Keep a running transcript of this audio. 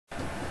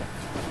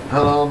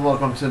Hello and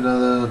welcome to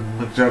the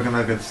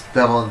Mcjuggernuggets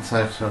Devil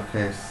Inside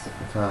Showcase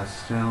with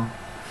us channel.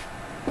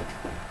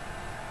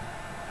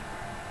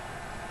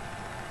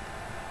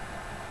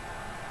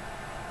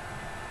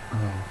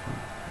 Oh,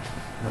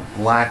 the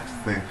black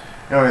thing.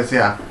 Anyways,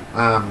 yeah.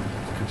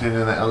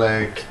 Continuing the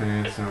LA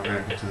experience, and we're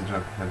gonna get to the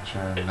drunk adventure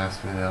in the next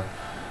video.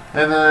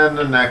 And then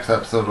the next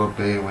episode will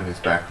be when he's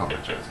back home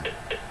in Jersey.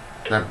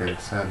 That being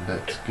said,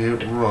 let's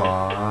get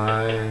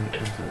right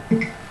into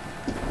it.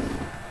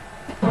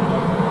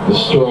 The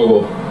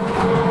struggle.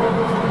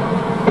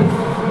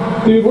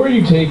 Dude, where are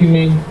you taking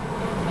me?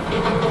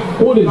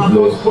 What is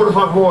this? Por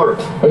favor.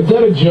 Is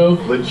that a joke?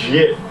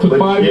 Legit. To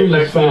 5 years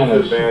of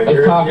Spanish. Man. That's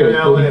tacos. You're in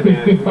LA,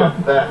 man. You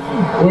got that.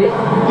 Wait,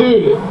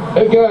 dude,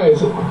 hey guys,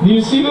 do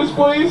you see this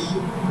place?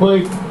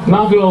 Like,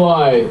 not gonna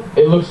lie,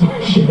 it looks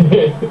like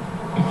shit.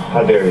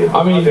 How dare you?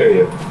 I mean, how dare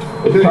you?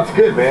 Dude, it's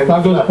good, man.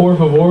 Tacos por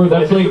favor.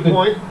 That's like the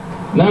point.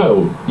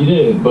 No, you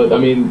didn't. But I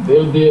mean,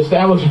 the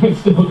establishment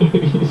still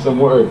gave you some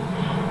work.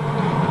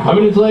 I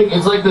mean, it's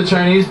like the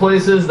Chinese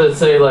places that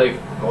say like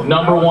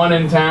 #1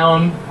 in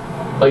town.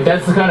 Like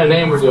that's the kind of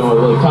name we're doing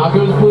with. Like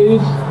tacos,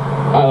 please.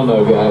 I don't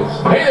know, guys.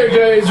 Hey there,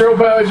 Jay. Zero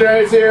Power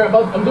Giants here.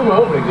 I'm doing my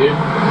opening, dude.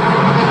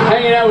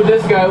 Hanging out with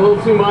this guy a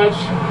little too much.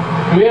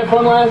 Did we have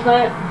fun last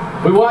night?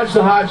 We watched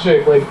The Hot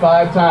Chick like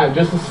 5 times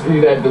just to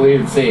see that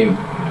deleted scene.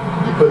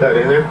 Did you put that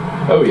in there?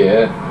 Oh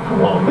yeah.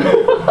 Come on.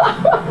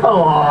 Come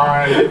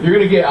on. You're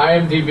gonna get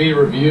IMDb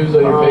reviews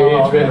on your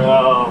page, man.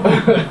 No.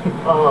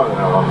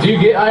 Oh no. Do you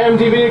get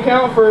IMDb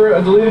account for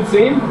a deleted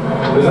scene?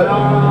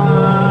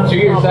 Did you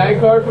get your SAG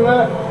card from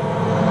that?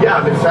 Yeah,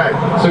 I've been SAG.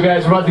 So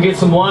guys, we're about to get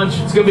some lunch.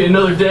 It's gonna be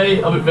another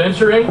day of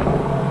adventuring.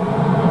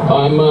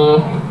 I'm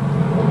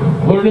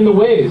learning the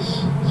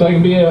ways so I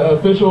can be an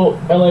official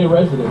LA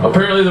resident.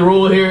 Apparently the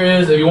rule here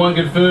is if you want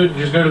good food,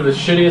 just go to the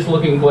shittiest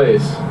looking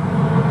place.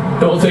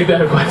 Don't take that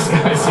advice,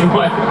 guys. You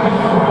might.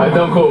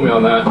 Don't quote me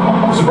on that.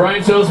 So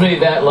Brian tells me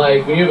that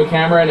like when you have a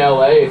camera in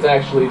LA, it's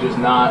actually just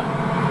not.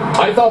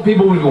 I thought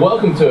people would be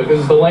welcome to it because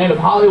it's the land of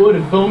Hollywood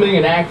and filming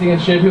and acting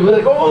and shit. People are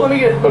like, oh, let me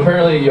get. But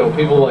apparently,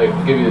 people like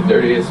give you the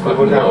dirtiest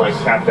fucking. People kind of like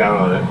tap down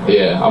on it.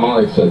 Yeah, I'm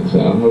gonna like set this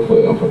down.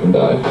 Hopefully, I don't fucking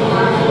die.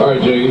 All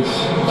right, Jiggies.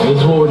 This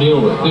is what we're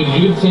dealing with. Dude, did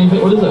you get the same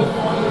thing? What is that?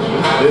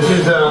 This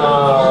is I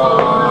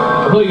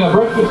thought you got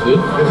breakfast, dude.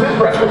 This is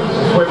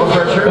breakfast. Wait, what's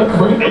our shirt? That's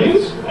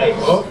breakfast. Eggs.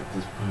 Oh.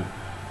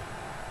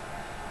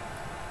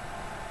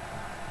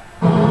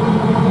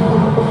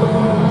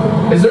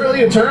 Is there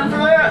really a term for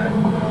that?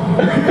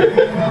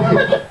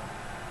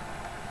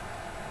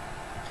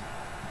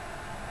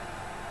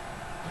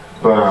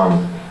 But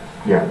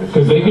yeah.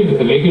 Because they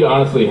could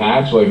honestly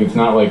hatch like it's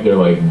not like they're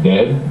like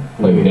dead,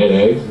 like dead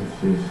eggs.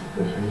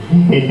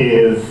 He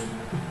is.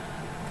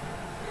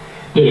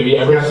 Dude, have you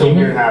ever seen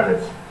weird them?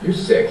 habits. You're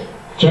sick.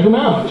 Check them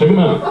out. Check them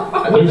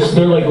out.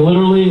 They're like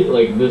literally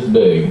like this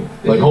big.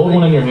 Like hold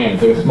one in your hand.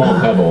 It's like a small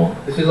pebble.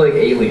 This is like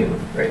Alien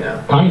right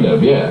now. Kind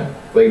of, yeah.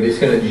 Like it's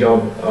gonna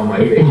jump on my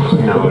face.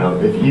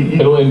 No.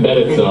 It'll embed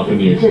itself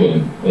into your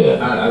skin. Yeah.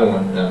 I don't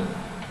want no.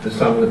 There's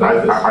something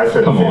about this. I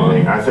said the same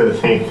thing. I said the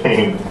same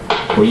thing.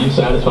 Were you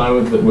satisfied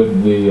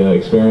with the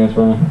experience,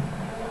 Brian?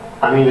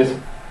 I mean, it's.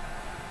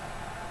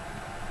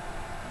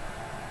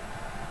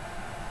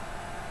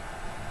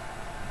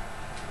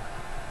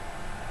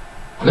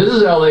 This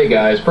is LA,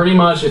 guys. Pretty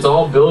much, it's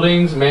all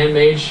buildings,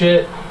 man-made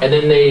shit, and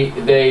then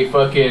they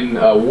fucking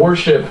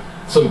worship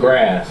some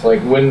grass.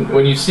 Like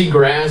when you see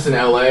grass in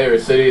LA or a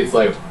city, it's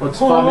like. What's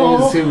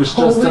funny is he was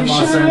just in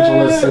Los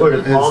Angeles Look at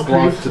at his palm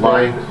blog trees today.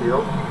 flying the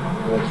field.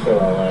 That's so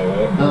LA,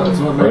 right? No, that's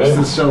what makes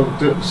this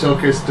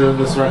showcase doing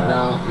this right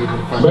now even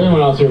funnier. Brian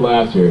went out here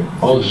last year.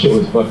 All the shit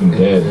was fucking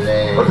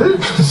dead. Was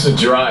it? Just to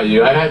dry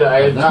you. I had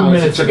 2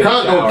 minutes to get a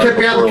shower Keep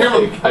me out the before,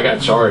 camera. like, I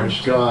got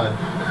charged. Oh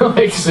God.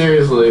 Like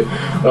seriously,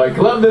 like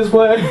love this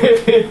place.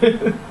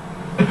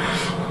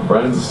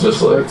 Brian's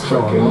just like What's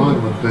going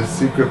on with this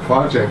secret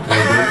project,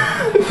 man?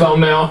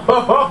 thumbnail.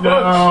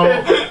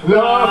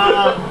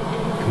 No.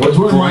 What's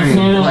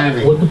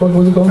planning? What the fuck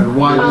was it called? And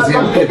why does he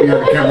have to keep you on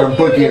the camera and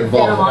Boogie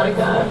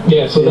involved?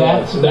 Yeah, so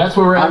that's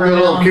where we're at. I'm a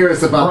little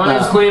curious about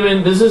Brian's that.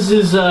 claiming this is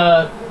his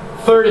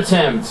 3rd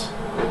attempt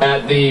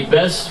at the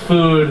best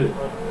food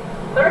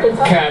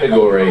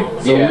category.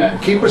 So yeah.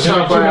 keep a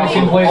sharp eye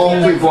on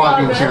all 3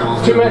 vlogging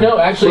channels. No,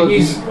 actually,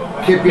 he's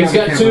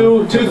got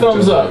two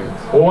thumbs up.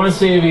 We want to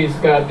see if he's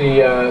got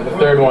the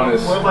 3rd one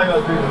is. What if I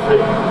go 3 for 3?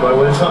 Do I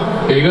win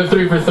something? If you go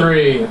 3 for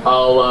 3,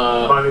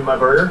 I'll Buy me my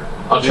burger?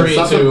 I'll treat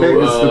you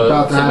to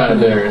some kind of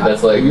dinner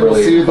that's like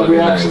really see the fucking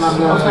reaction nice.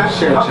 on the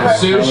share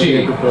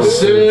channel.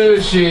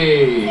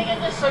 Sushi. Take it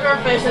to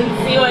Sugarfish and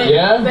see what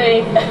Yeah?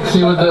 they.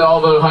 See what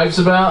all the hype's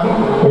about?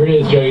 Here it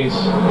is, Jace.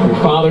 Your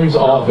father's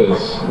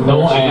office.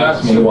 Don't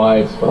ask me why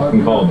it's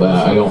fucking called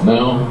that. I don't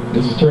know.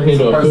 This has turned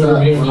into a food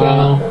review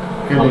channel.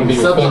 I'm gonna be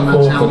respectful. I'm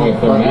gonna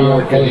throw it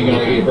out. You're gonna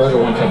get your burger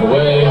one type of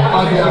way.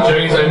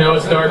 Jace, I know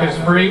it's dark as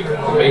freak,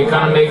 but you can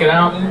kind of make it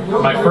out.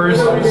 My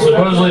first,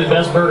 supposedly the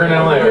best burger in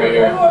LA right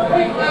here.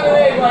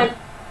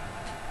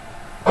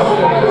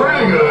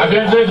 Pretty good. I've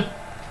been to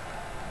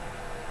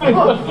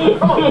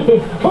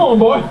Come on,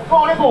 boy.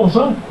 Come on,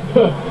 son.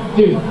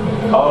 Dude.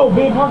 Oh,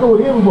 Ben Parker,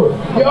 we're here before.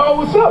 Yo,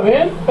 what's up,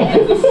 man?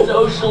 It's a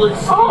social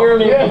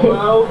experiment,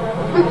 bro.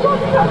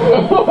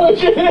 Oh,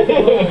 shit.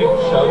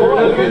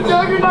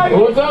 Mcjuggernuggets.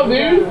 What's up,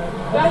 dude?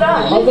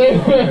 I'll say.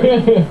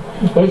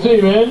 Let's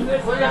see, man.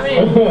 Look at me.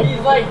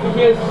 He's like,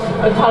 he has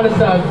a ton of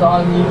subs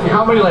on YouTube.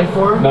 How many, like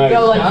 4? Nice.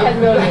 So like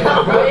 10 million,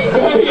 right?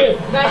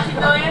 19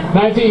 million?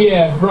 19,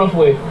 yeah,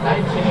 roughly.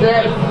 19.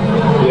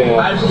 Yeah.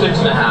 I have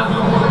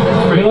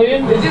 6.5.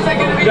 Million? Is this like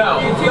gonna be No.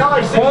 YouTube? Not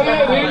like 6. Hell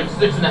yeah, Like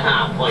dude.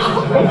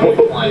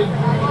 6.5. Like,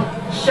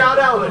 Shout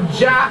out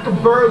Jack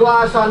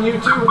Burglass on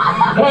YouTube.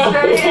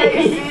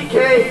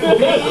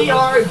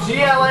 JACKBRGLAS.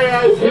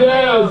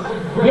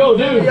 Yes. Yo,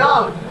 dude.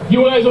 Yo,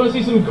 You guys want to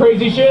see some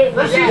crazy shit?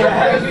 let's see some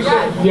crazy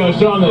shit. Yo,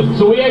 show them this.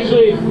 So we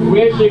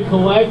actually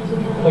collect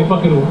like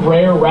fucking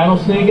rare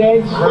rattlesnake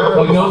eggs.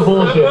 Like no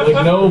bullshit.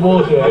 Like no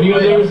bullshit. Have you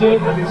guys ever seen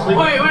it?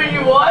 Wait,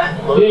 you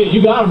what? Yeah,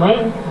 you got them,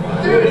 right?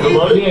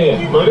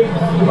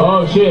 Yeah.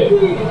 Oh shit.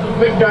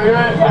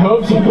 Mcjuggernuggets? I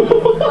hope so.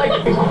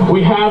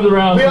 We have the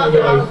rattlesnake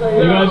eggs.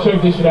 You gotta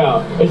check this shit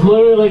out. It's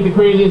literally like the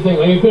craziest thing.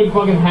 Like it could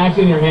fucking hatch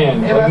in your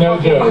hand. Like no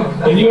joke.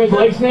 And you guys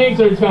like snakes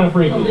or it's kind of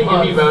freaky? they give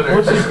me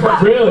boners.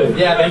 Really?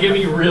 Yeah, they give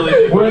me really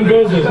big We're in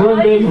business.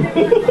 We're in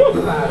business.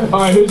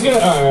 Alright, who's gonna?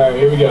 Alright,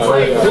 here we go.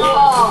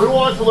 Who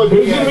wants to look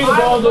Who's gonna be the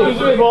ball? Who's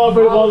gonna be the ball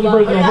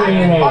person to put it in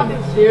your hand?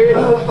 Serious?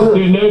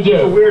 Dude, no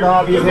joke. Weird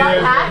hobby of My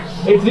his. hatch?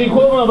 It's the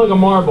equivalent of like a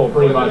marble,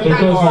 pretty much. It's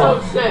so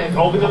small. So sick.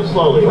 Open them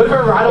slowly.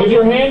 If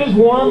your hand is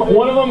warm,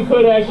 one of them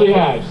could actually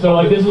hatch. So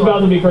like this is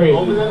about to be Open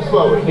crazy. them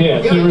slowly.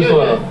 Yeah, super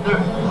slow.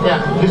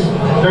 Yeah.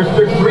 There's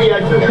 3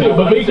 eggs in there.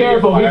 But be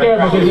careful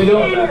because they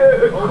don't.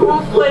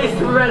 Cool place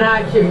to prevent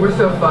hatching. We're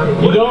so funny.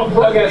 You don't.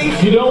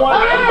 You don't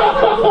want.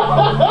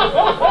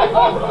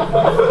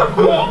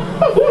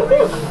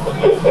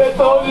 I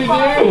told you, dude.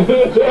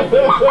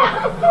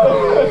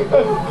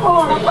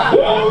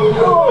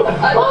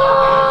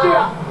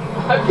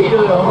 I peed a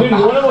little. Dude,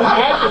 one of them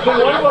hatched. Did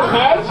one of them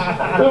hatch?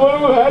 Did one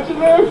of them hatch in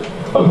there?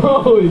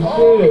 Holy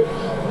shit.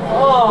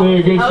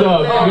 Dude, good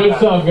stuff. Good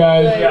stuff,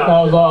 guys. That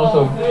was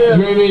awesome.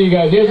 Great meeting you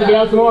guys. You guys will be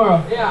out tomorrow.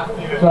 Yeah.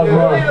 Out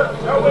tomorrow.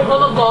 On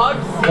the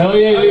vlogs? Hell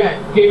yeah, dude. Okay.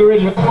 Keep it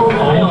original. What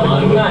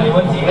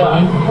do you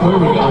got? Where are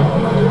we going?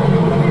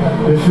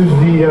 This is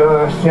the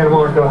Santa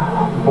Monica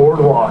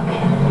Boardwalk.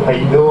 How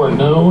you doing?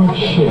 No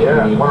shit.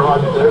 Yeah, Dude.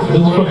 this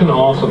This is fucking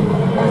awesome.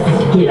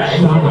 Dude,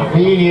 stop.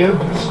 Me and you.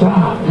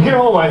 Stop. You can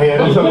hold my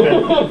hand. It's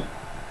okay.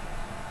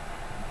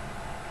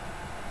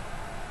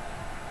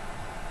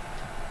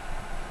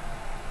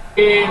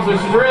 Games, which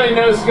is really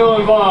no skill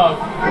involved.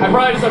 I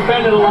probably just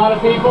offended a lot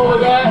of people with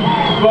that,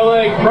 but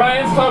like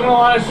Brian's talking a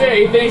lot of shit.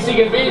 He thinks he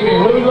can beat me.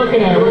 What are we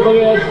looking at? We're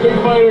looking at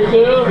Street Fighter 2.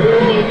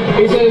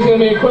 He said it's gonna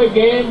be a quick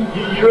game.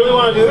 You really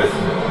want to do this?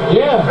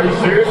 Yeah. Are you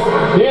serious?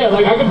 Yeah,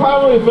 like I could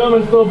probably film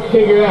and still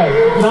kick your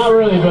ass. Not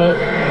really, but.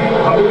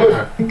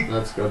 Alright,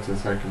 let's go to the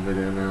second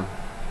video now.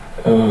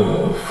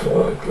 Oh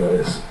fuck,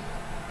 guys.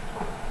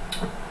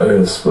 I got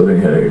a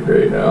splitting headache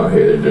right now.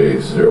 Hey there,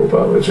 Jace, Zero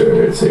Papa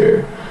Chair. It's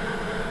here.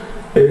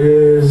 It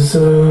is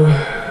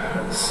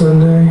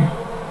Sunday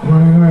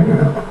morning right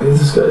now.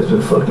 This guy's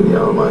been fucking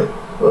yelling my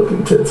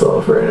fucking tits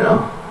off right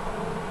now.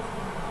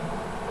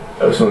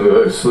 I just want to go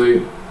back to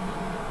sleep.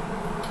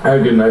 I had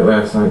a good night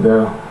last night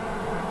though.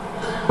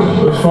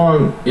 It was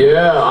fun.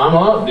 Yeah, I'm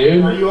up,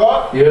 dude. Are you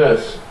up?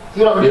 Yes.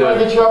 Dude, I've been trying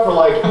to get you up for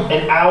like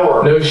an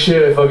hour. No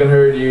shit, I fucking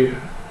heard you.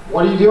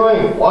 What are you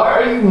doing? Why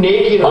are you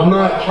naked on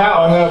my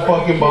couch? I have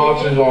fucking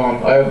boxers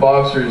on. I have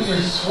boxers.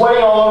 You're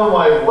sweating all over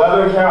my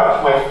leather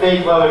couch, my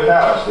fake leather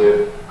couch,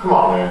 dude. Come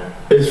on, man.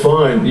 It's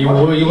fine. You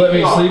let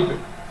me sleep.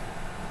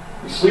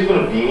 You sleep in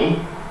a beanie?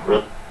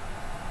 Really?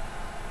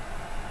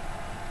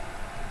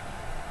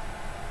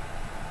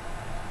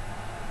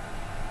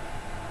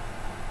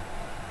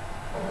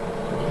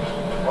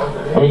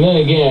 I mean, then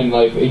again,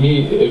 like if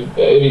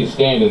he's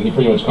standing, he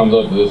pretty much comes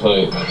up to this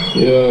height.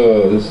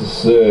 Yeah, this is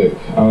sick.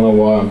 I don't know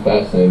why I'm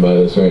fascinated by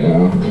this right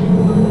now.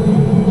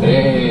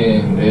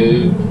 Dang,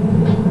 dude,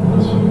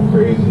 that's fucking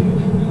crazy.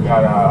 You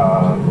got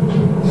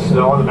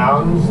snow on the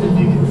mountains, if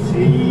you can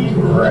see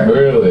right.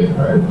 Really?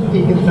 Right.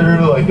 Peeking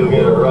through, like you'll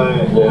get it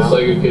right. Little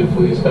Psycho Kid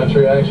Fleas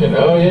Country action.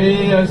 Oh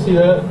yeah, I see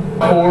that.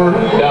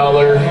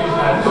 $4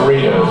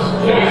 burritos.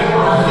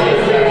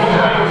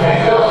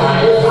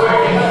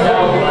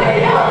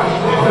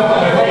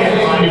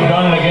 You've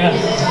done it again.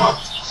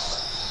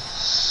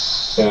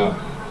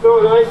 Yeah. So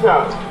nice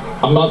out.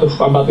 I'm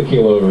about to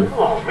keel over.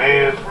 Oh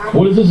man.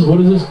 What is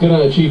this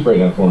gonna achieve right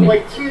now for me? I'm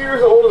like 2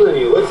 years older than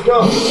you. Let's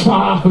go.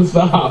 Stop.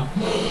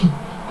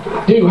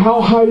 Dude, how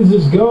high does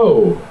this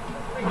go?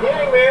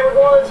 Beginning, man. We're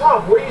going to the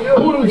top. What are you doing?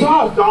 Go to the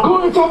top.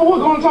 Go to the top of what?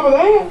 Go to the top of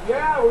that?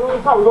 Yeah, we're going to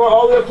the top. We're going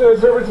all the way up to the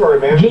observatory,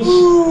 man. Just,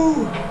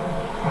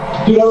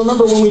 dude, I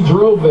remember when we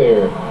drove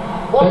there.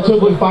 That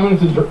took like 5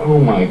 minutes to drive. Oh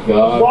my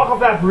god. Walk off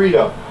that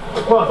burrito.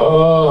 Come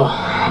on.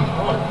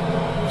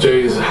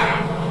 Jeez.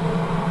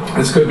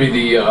 This could be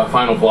the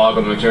final vlog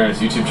on the Mcjuggernuggets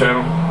YouTube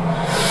channel.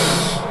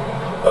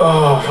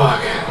 Oh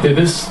fuck. Dude,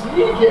 this. You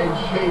need to get in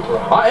shape, bro.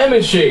 I am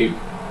in shape.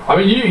 I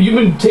mean, you've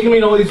been taking me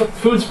to all these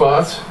food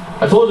spots.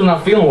 I told you I'm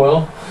not feeling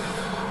well.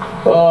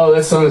 Oh,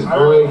 that sun is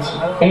great.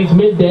 And it's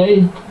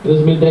midday. This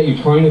is midday. You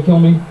trying to kill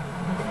me?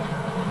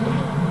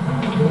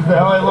 This is the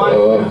LA life.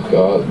 Oh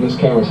god, this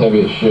camera's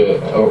heavy as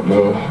shit. Oh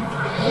no.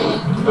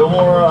 No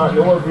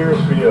more beers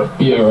for you.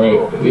 Yeah,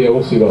 right. Yeah,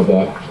 we'll see about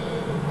that.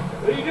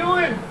 What are you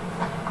doing?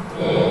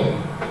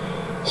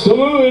 Still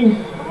moving.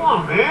 Come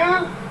on,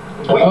 man.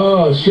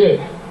 Oh shit.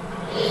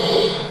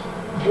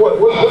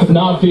 What?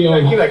 Not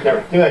feeling. Give that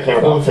camera. Give that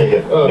camera. I'll take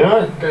it. Oh, You know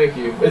what? thank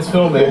you. It's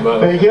filming, but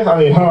Thank you. I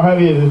mean, how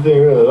heavy is this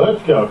thing really?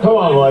 Let's go. Come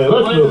on, buddy.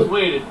 Let's mine do is it.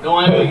 weighted. No,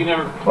 I think you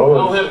never. Oh,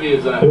 How heavy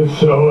is that? It's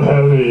so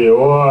heavy.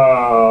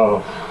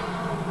 Wow.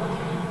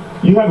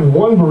 You had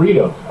one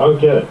burrito. I don't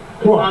get it.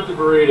 It's Come on. not the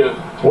burrito.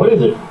 What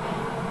is it?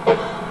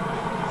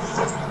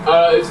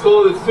 It's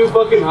cold. It's too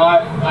fucking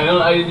hot.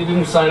 I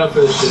didn't sign up for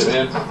this shit,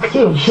 man.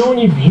 Dude, I'm showing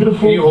you beautiful,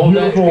 Can you hold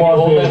that? beautiful Can you Los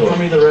hold that Angeles. for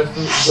me the rest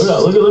of the...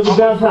 Look at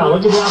downtown.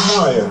 Look at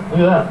downtown right here. Look at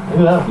that. Look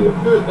at that view.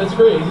 Dude, that's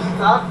great. Is this the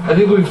top? I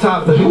think we've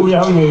topped it. We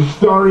haven't even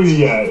started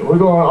yet. We're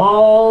going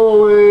all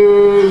the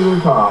way to the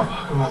top.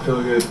 I'm not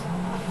feeling good.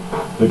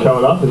 Is it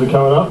coming up? Is it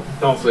coming up?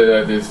 Don't say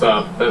that, dude.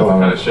 Stop. That's the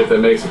kind of shit that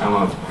makes it come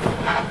up.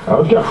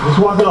 All right, let's go. Just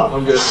walk it up.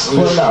 I'm good.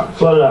 Sweat it out.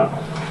 Sweat it out.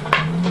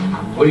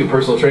 What are you,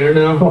 personal trainer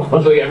now? Oh,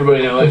 Looks like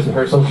everybody now is a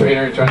personal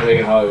trainer and trying to make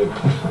it Hollywood.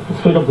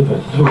 Let's pick up the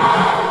pace.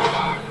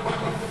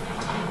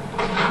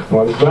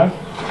 Want this back?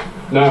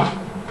 No.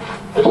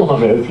 Come on,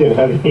 man. It's getting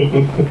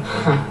heavy.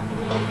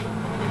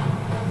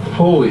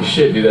 Holy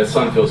shit, dude. That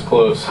sun feels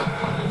close.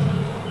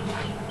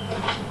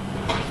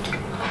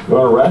 You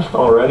want to rest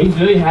already?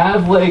 Do they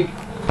have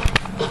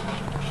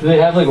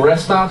like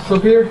rest stops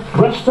up here?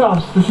 Rest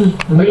stops. This is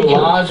Like nature. a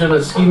lodge on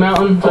a ski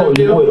mountain type Oh,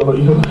 deal?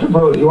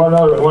 bro, you want to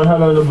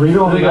have another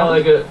burrito? Do they got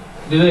like a?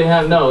 Do they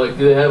have like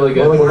a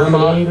Like porta lemonade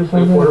potty? or Like a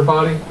something? porta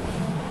potty?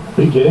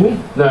 Are you kidding me?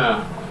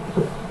 Nah.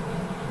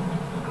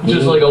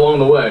 Just like along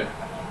the way.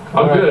 I'm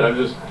Alright. good. I'm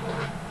just.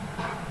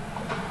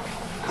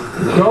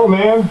 Go,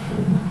 man.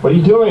 What are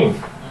you doing?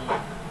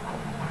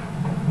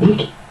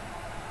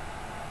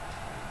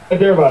 Right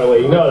there, by the way.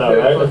 You know that,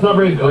 right? It's not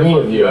very green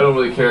of you. I don't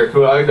really care.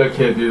 Cool. I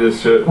can't do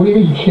this shit. What do you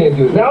mean you can't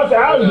do it? Now it's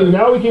out of you.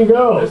 Now we can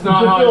go. It's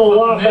not you how should feel a I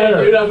lot fucking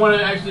better. dude. I want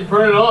to actually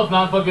burn it off,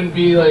 not fucking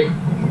be like.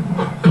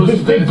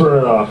 Just did burn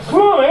it off.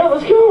 Come on, man.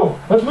 Let's go.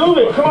 Let's move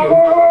it. Come on, come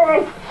on, come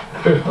on.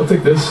 Here, I'll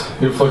take this.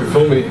 You fucking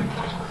film me.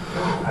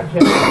 I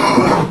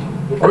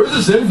can't. Where's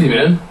this empty,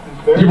 man?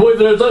 Your boy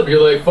throws up.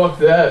 You're like, fuck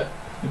that,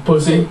 you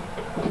pussy.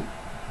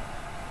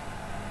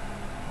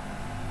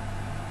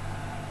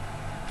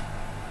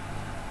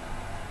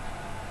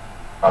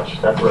 Gosh,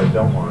 that's what I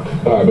don't want.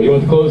 Alright, but you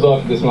want the clothes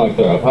off, this might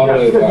throw up. How Yeah,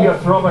 do because you I. got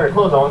to throw up on your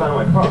clothes. I want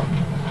that in my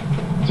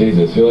car.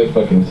 Jesus, you're like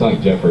fucking. It's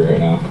like Jeffrey right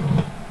now.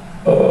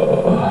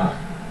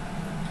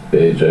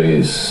 Hey,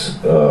 Juggies.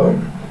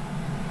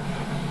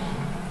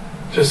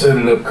 Just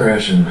ended up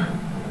crashing.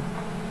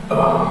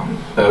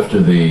 After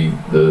the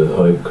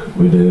hike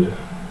we did.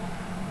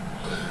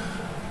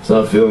 It's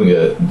not feeling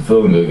good.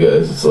 Feeling good,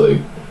 guys. It's like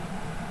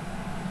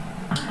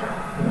I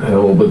had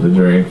a little bit to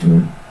drink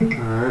and.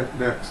 Alright,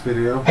 next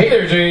video. Hey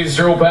there, Jays.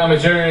 Your old pal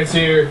Mcjuggernuggets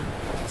here.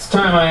 It's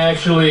time I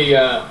actually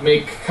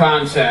make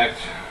contact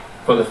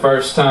for the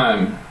first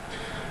time.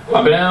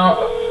 I've been out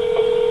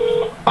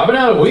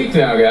a week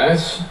now,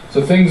 guys.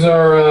 So things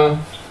are.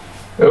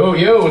 Oh,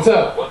 yo, what's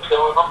up? What's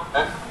going on,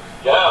 man?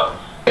 Yo.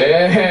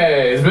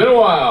 Hey, it's been a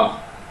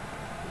while.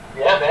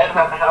 Yeah, man.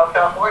 How's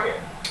California?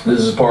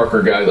 This is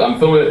Parker, guys. I'm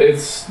filming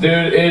it.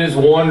 Dude, it is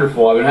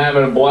wonderful. I've been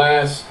having a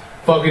blast.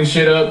 Fucking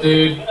shit up,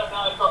 dude. Yeah, no,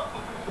 I saw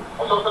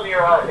some of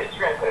your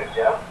Instagram posts,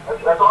 yeah?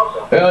 That's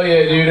awesome. Hell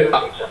yeah, dude.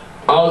 I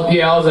was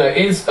at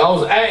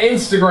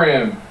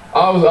Instagram.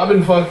 I've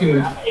been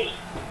fucking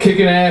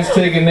kicking ass,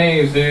 taking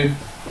names, dude.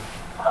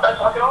 That's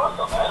fucking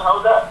awesome, man. How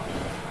was that?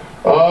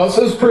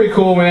 So it's pretty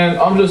cool, man.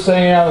 I'm just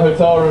hanging out in the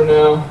hotel room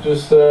now.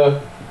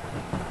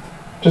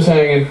 Just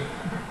hanging.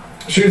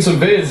 Shooting some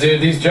vids,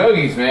 dude. These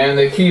juggies, man,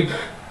 they keep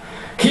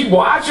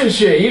watching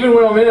shit. Even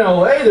when I'm in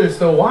LA, they're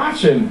still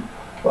watching.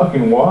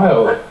 Fucking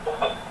wild. I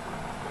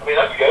mean,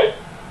 that's good.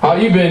 How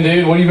you been,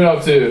 dude? What have you been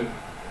up to?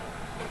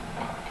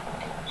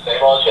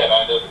 Same old shit,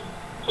 man.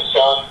 Just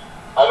chilling.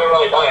 I haven't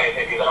really done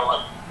anything because I don't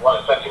want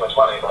to spend too much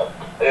money, but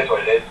it is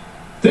what it is.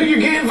 Dude, you're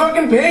getting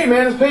fucking paid,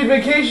 man. It's paid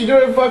vacation. Do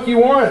whatever the fuck you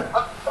want.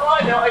 Oh,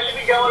 I know. I should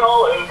be going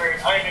all over.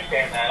 I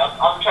understand that.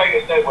 I'm trying to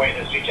get snowboarding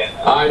this weekend.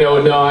 I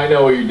know. No, I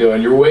know what you're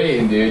doing. You're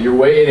waiting, dude. You're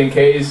waiting in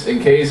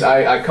case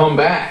I come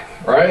back,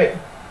 right?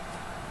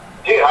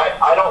 Dude,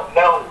 I don't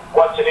know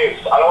what to do.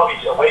 So I don't want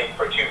to be waiting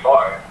for too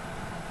far.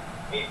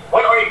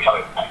 When are you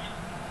coming back?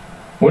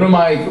 When am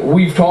I?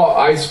 We've talked.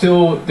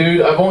 Dude.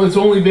 It's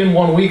only been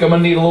 1 week. I'm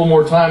gonna need a little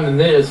more time than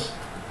this.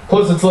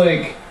 Plus, it's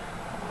like,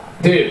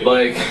 dude,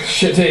 like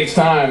shit takes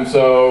time.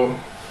 So,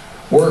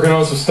 working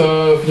on some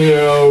stuff, you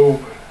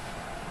know.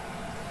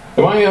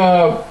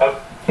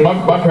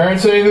 My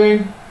parents say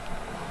anything?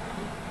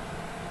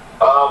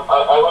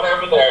 I went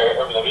over there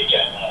over the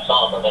weekend and I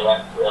saw them, but they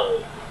weren't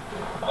really.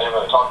 I didn't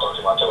really talk to them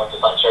too much. I went to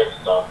sign shirts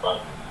and stuff,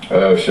 but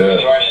Oh shit.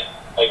 they weren't in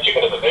like too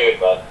good of a mood.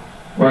 But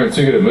We're in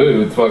too good a mood.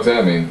 What the fuck's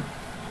that mean?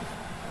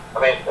 I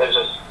mean, it's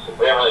just,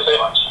 we didn't really say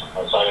much.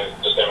 I was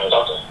just didn't really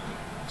talk to him.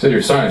 So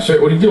you're signing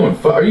shit. What are you doing?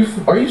 Are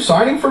you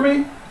signing for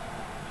me?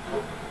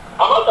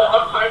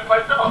 I'm signing for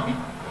myself.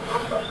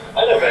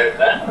 I know better than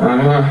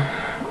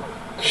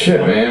that.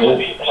 Shit, man. Have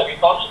you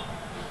talked to them?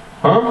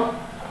 Huh?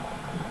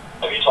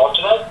 Have you talked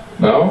to them?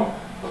 No.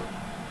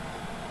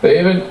 They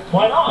haven't.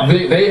 Why not?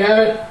 They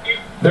haven't.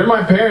 They're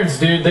my parents,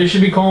 dude. They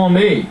should be calling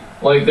me.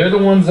 Like, they're the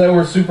ones that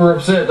were super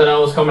upset that I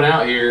was coming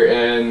out here,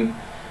 and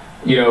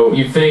you know,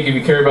 you think if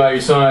you care about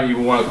your son,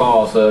 you want to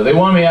call. So they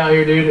want me out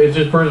here, dude. It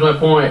just proves my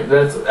point.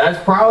 That's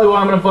probably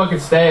why I'm gonna fucking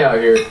stay out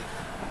here.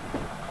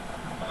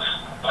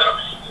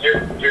 You're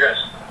gonna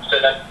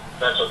say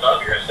that's what's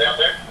up. You're gonna stay out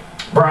there?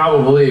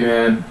 Probably,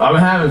 man. I'm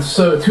having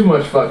too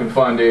much fucking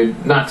fun,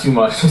 dude. Not too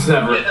much. Just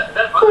never. Yeah,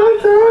 I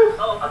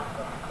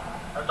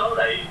told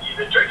that you've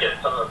been drinking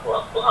some of the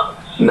clubs.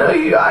 No,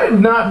 I have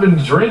not been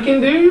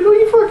drinking, dude. What are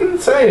you fucking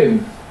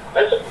saying?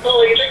 That's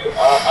what you drink.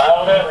 I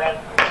don't know, man.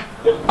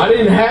 I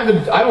didn't have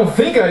it. I don't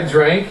think I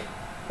drank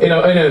in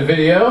a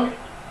video.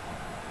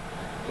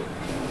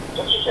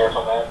 Just be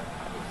careful, man.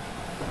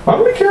 I'm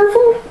gonna be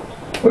careful.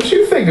 What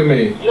you think of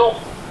me? You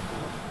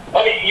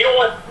don't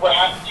want what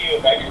happened to you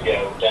in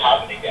Mexico to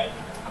happen again.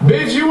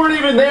 Bitch, you weren't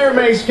even there in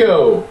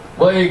Mexico.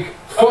 Like,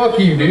 fuck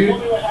you, dude. Tell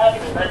me what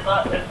happened.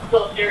 That's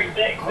still a scary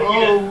thing. Like,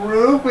 Oh,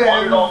 Ruben.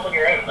 wandered off on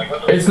your own. Like,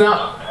 what the It's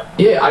not. fuck, man?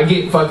 Yeah, I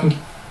get fucking.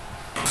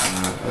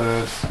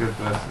 It's good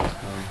message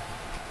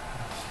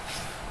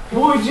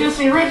Boy,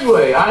 Jesse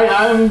Ridgway. I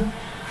don't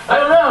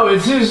know.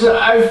 It's just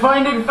I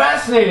find it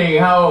fascinating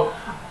how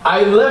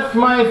I left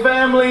my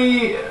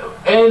family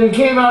and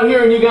came out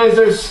here, and you guys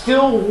are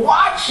still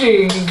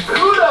watching.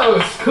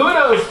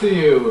 Kudos to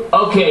you.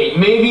 Okay,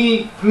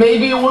 maybe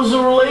it was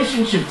a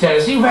relationship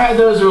test. You've had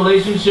those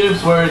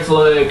relationships where it's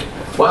like,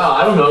 wow,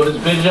 I don't know if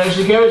this bitch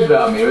actually cares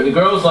about me, or the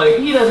girl's like,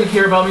 he doesn't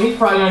care about me. He's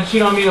probably gonna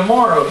cheat on me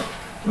tomorrow.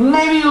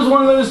 Maybe it was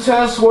one of those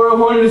tests where I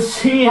wanted to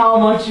see how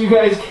much you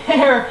guys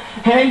care,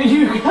 and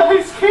you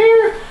guys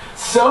care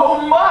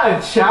so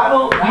much.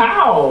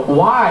 How?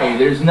 Why?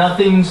 There's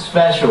nothing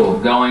special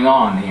going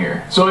on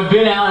here. So I've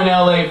been out in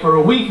LA for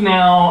a week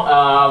now.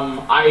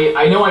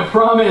 I know I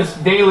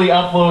promised daily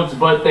uploads,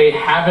 but they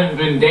haven't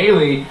been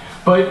daily.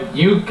 But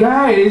you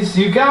guys,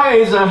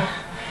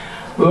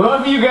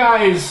 love you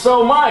guys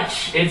so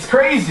much. It's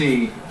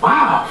crazy.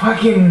 Wow,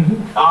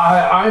 fucking,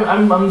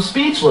 I'm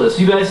speechless.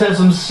 You guys have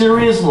some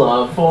serious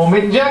love for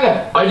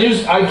Mcjugger.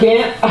 I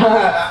can't.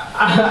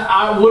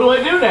 What do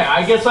I do now?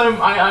 I guess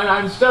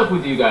I'm stuck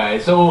with you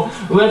guys. So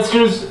let's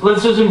just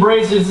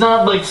embrace it. It's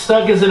not like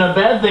stuck as in a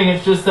bad thing.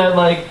 It's just that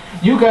like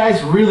you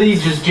guys really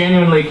just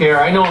genuinely care.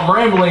 I know I'm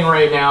rambling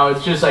right now.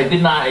 It's just I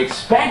did not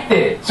expect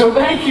it. So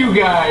thank you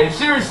guys.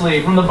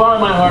 Seriously, from the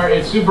bottom of my heart,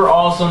 it's super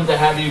awesome to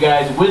have you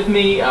guys with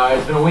me.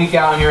 It's been a week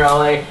out here in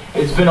LA.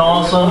 It's been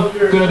awesome.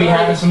 Gonna be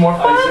having some more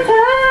fun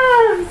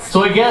times.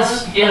 So I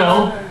guess, you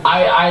know,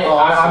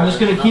 I'm just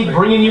gonna keep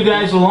bringing you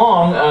guys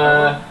along.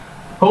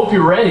 Hope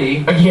you're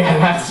ready. Yeah,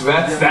 that's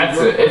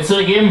it. It's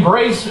like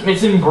embracing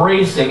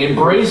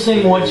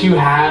what you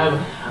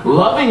have,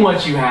 loving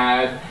what you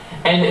have.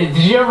 And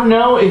did you ever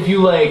know if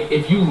you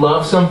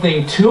love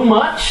something too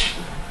much,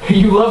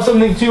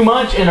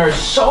 and are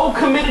so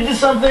committed to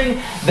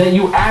something that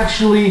you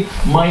actually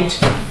might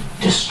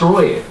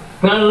destroy it?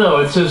 I don't know.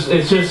 It's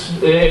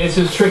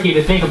just tricky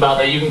to think about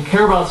that. You can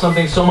care about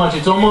something so much.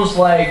 It's almost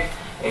like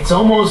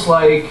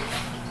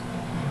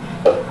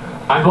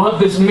I bought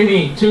this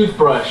mini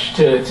toothbrush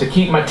to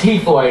keep my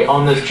teeth white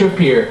on this trip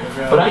here,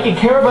 but I can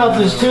care about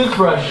this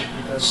toothbrush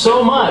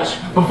so much.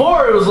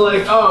 Before it was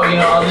like, oh, you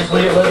know, I'll just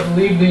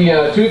leave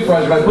the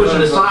toothbrush. If I push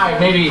it aside,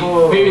 maybe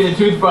the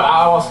toothbrush,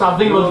 I'll stop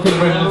thinking about the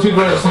toothbrush, and the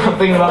toothbrush will stop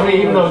thinking about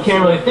me, even though it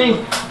can't really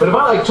think. But if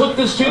I like took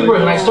this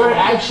toothbrush and I started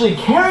actually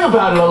caring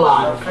about it a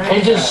lot,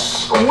 and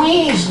just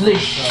squeezed the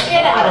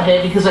shit out of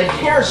it because I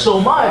care so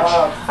much,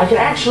 I could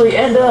actually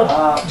end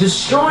up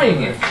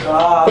destroying it.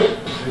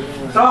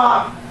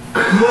 Stop!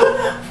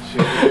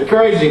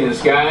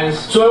 Craziness, guys.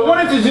 So I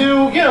wanted to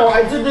do, you know,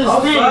 I did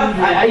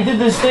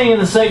this thing in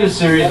the Sega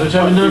series, which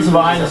I've been doing some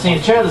behind the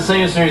scenes. Check out the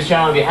Sega series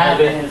channel if you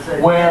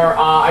haven't, where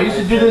I used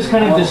to do this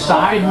kind of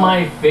decide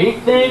my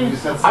fate thing.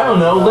 I don't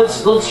know,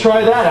 let's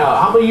try that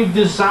out. How about you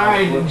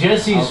decide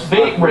Jesse's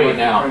fate right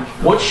now?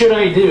 What should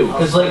I do?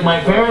 Because like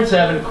my parents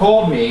haven't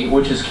called me,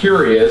 which is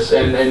curious,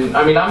 and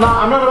I mean I'm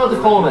not about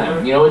to call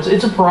them. You know,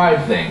 it's a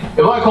pride thing.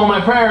 If I call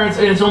my parents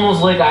and it's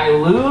almost like I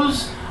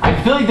lose, I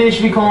feel like they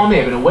should be calling me.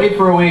 I've been away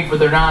for a week, but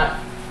they're not.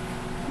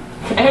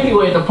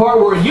 Anyway, the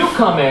part where you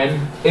come in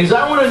is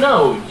I want to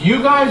know, do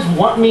you guys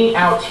want me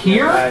out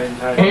here,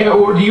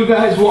 or do you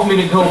guys want me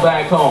to go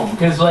back home?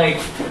 Because like,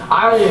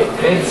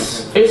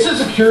 it's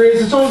just a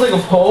curious. It's almost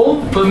like a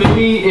poll, but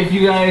maybe if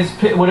you guys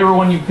pick whatever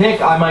one you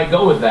pick, I might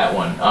go with that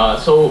one.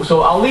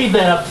 So I'll leave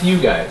that up to you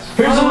guys.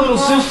 Here's a little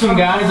system,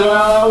 guys.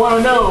 I want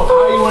to know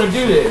how you want to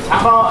do this.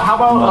 How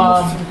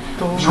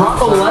about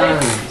drop a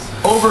like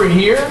over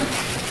here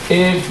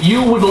if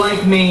you would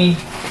like me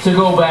to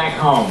go back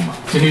home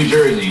to New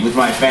Jersey with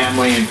my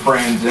family and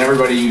friends and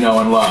everybody you know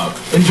and love.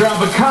 And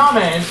drop a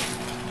comment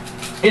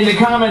in the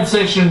comment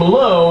section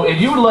below if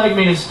you would like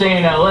me to stay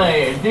in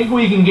LA and think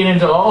we can get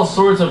into all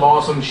sorts of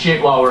awesome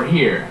shit while we're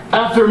here.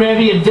 After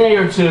maybe a day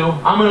or two,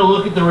 I'm gonna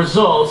look at the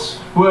results,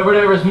 whoever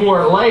has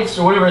more likes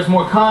or whatever has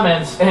more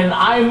comments, and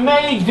I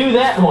may do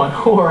that one,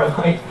 or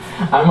I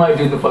might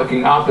do the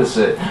fucking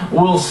opposite.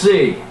 We'll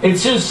see.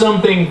 It's just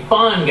something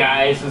fun,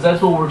 guys, because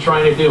that's what we're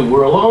trying to do.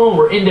 We're alone,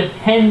 we're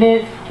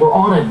independent, we're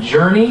on a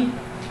journey.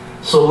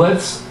 So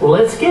let's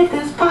get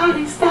this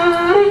party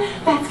started.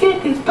 Let's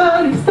get this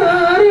party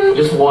started.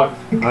 Just walk.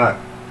 Alright.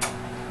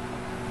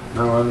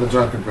 Now we're on the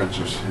drunk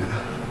adventures. Can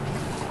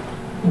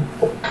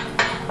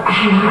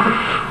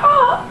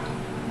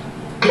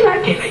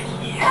I get a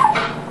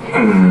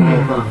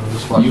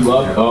yeah? You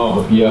love?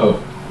 Oh,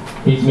 yo.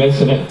 He's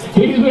missing it.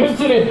 He's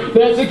missing it.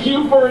 That's a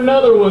cue for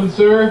another one,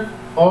 sir.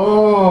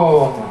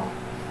 Oh.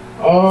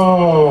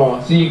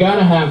 Oh. So you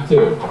gotta have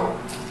two.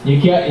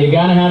 You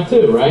gotta have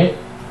two, right?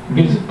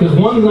 Because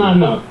one's not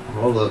enough.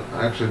 Hold up.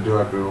 I actually do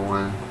have to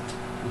rewind.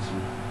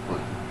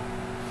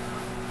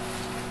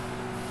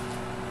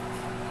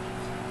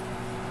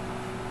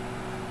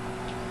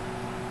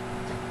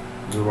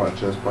 We'll watch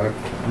this pipe.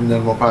 And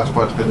then we'll pass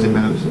about 15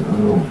 minutes.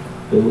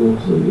 It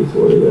looks like it's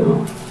way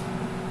down.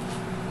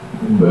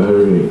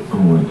 Battery, oh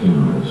my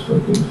god, it's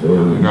fucking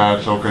failing. God,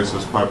 it's okay, so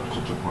this pipe is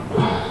at the point. I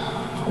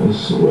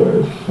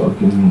swear,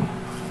 fucking,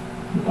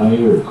 I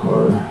hear a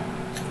car.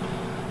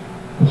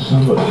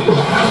 Somebody.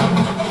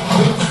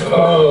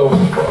 Oh,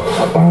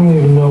 fuck. I don't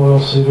even know what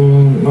else to do.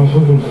 My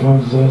fucking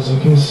phone's dead, so I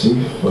can't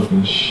see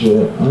fucking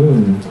shit. I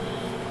don't even...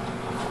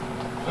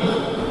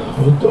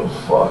 What the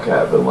fuck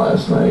happened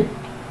last night?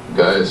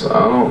 Guys, I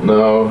don't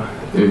know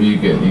if you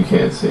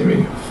can't see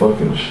me.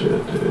 Fucking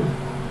shit, dude.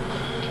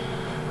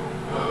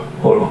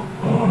 Hold on.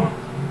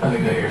 I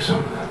think I hear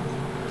something.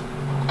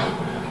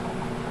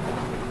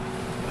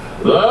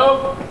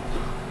 Hello?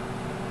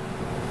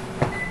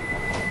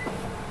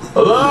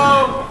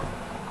 Hello?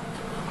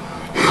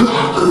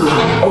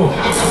 Oh,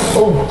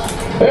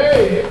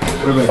 hey!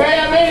 Hey,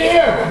 I'm in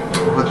here!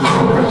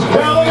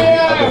 Hell, let me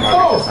out of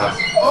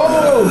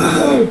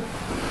here!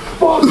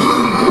 Fuck!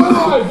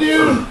 God,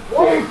 dude!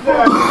 What the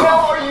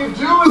hell are you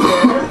doing,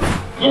 man?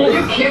 Are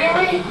you kidding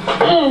me?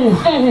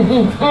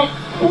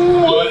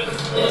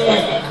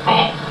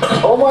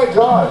 Oh my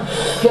god.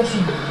 Jesse,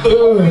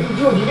 what are you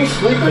doing? You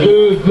sleeping?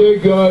 Dude,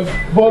 thank God.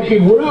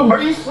 Fucking,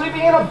 are you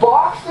sleeping in a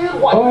box, dude?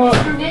 Why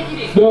are you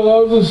naked? No, that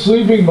was a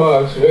sleeping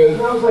box, man.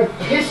 Smells like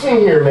pissing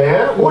here,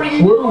 man. What are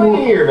you doing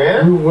here,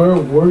 man? Where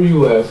were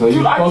you last night?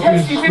 Dude, you I fucking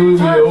texted you 50 screwed me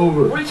times.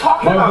 over. What are you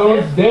talking My about,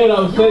 phone's man? dead. I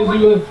was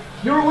saying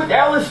You were with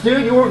Ellis,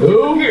 dude. You were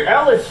here.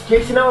 Ellis.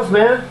 Jason Ellis,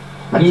 man.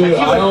 Dude,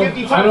 I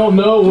don't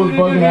know what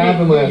fucking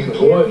happened last night. You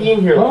can't be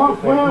in here. Well,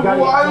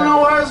 I don't know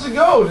where else to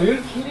go,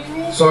 dude.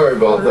 Sorry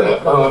about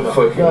that. I'm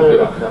fucking.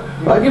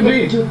 I can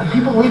be. Dude,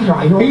 people leave here.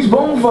 I know. He's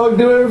bone fucked.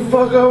 Do whatever the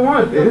fuck I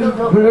want, dude.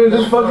 Man,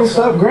 just fucking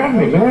stop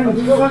grabbing me, man.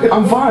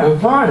 I'm fine.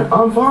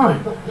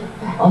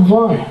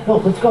 No,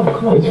 let's go.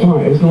 Come on. It's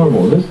fine. It's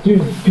normal. This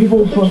dude,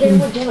 people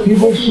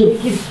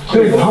shit.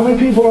 Dude, how many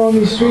people are on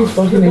these streets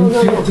fucking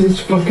into this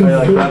fucking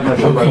food?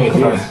 Okay,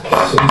 yeah.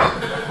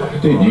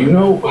 Dude, you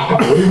know, what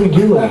did we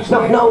do last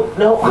night? No.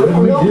 What did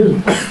we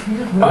do?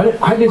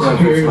 I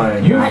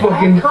disappeared. You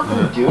fucking...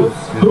 Dude.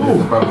 Who?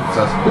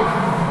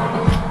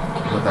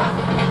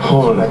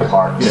 Hold on. That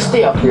car. Just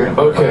stay up here.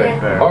 Okay.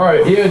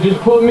 Alright, yeah, just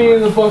put me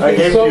in the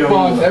fucking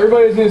soapbox.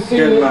 Everybody's gonna see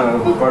it.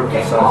 Oh my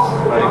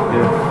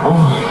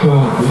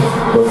god, this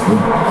fucking...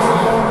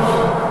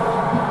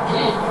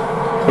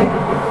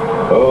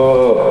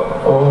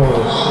 Oh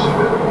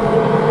shit.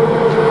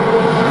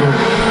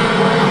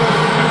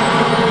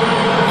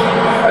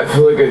 I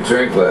feel like I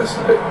drank last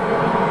night.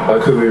 I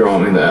could be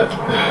wrong in that.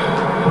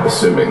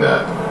 Assuming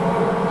that.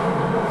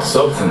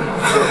 Something.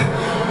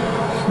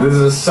 This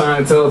is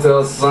a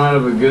telltale sign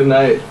of a good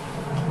night,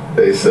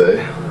 they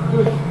say.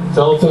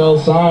 Telltale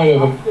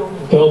sign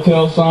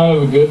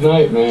of a good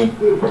night, man.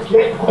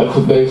 That's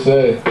what they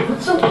say.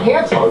 Put some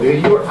pants on,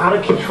 dude. You are out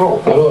of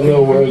control. I don't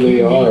know where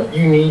they are.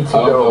 You need to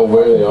I don't know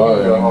where they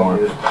are anymore.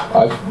 Dude,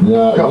 I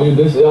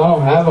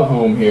don't have a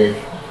home here.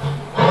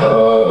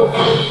 Oh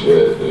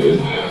shit,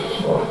 dude.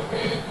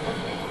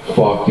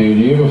 Fuck, dude.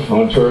 Do you have a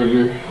phone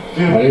charger? Dude.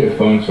 I need a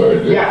phone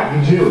charger.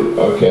 Yeah, you do.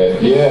 Okay,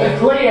 yeah.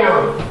 Just lay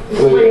down.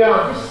 Just lay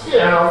down. Just sit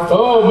down.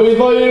 Oh, but he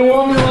thought you didn't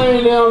want me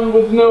laying down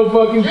with no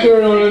fucking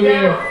shirt on in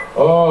there.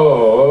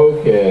 Oh,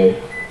 okay.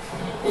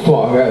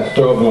 Fuck, I gotta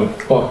throw up my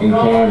fucking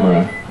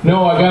camera.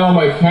 No, I got on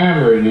my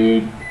camera,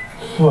 dude.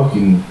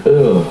 Fucking,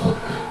 ugh.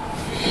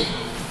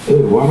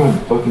 Ew, why are my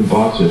fucking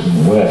boxers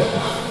wet?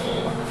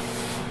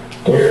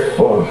 The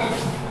fuck?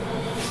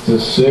 Is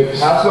this 6?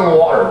 Have some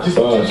water. Just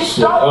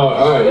stop. Oh,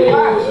 alright,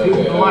 relax, yeah, dude.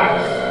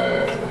 Relax.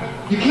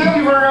 You can't be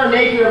running around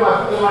naked in my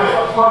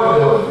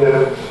apartment,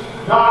 dude.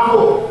 Not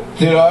cool.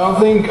 Dude, I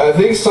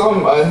think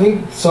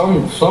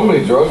somebody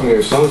drugged me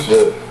or some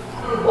shit.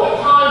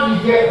 What time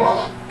do you get?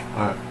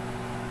 Alright.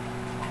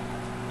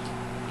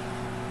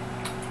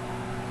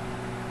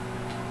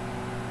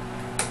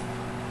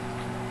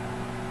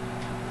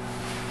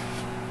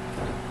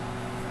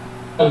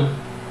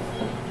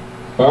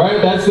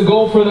 Alright, that's the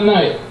goal for the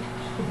night.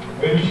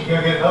 Maybe we should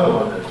go get another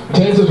one then.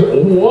 10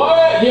 subscribers.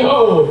 What?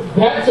 Yo,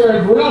 that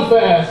turned real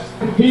fast.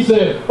 He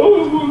said,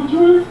 oh, I'm gonna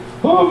drink.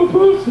 I'm a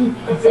pussy. And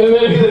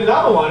then Get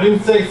another one. I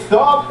didn't say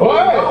stop.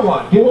 Alright. Another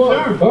one. Get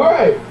two.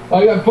 Alright.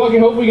 I fucking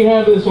hope we can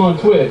have this on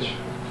Twitch.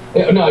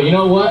 No, you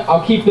know what?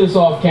 I'll keep this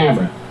off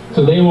camera.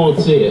 So they won't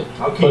see it.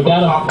 I'll keep it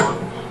top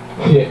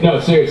on. Yeah, no,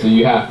 seriously,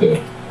 you have to.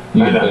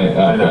 I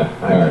know.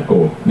 Alright,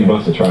 cool. You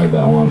must have tried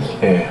that once.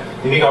 Yeah.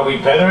 You think I'll be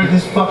better at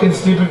this fucking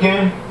stupid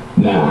game?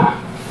 Nah.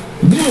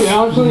 Dude,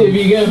 actually, if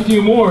you get a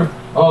few more.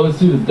 Oh, let's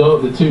do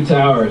the two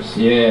towers.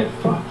 Yeah,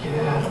 fuck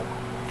yeah.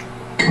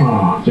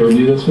 Oh, did you ever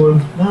do this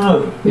one?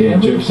 No. Yeah,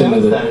 did you ever send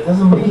that? It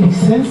doesn't make any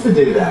sense to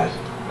do that.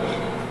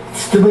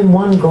 It's still in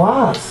one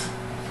glass.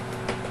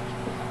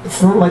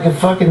 It's not like a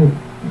fucking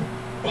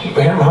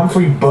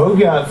Humphrey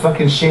Bogart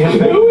fucking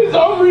champagne. Who is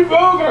Humphrey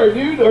Bogart,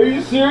 dude? Are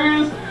you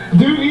serious?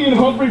 Doogie and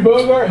Humphrey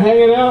Bogart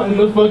hanging out in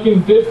the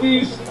fucking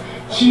 50s?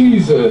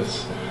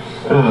 Jesus.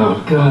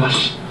 Oh,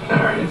 gosh.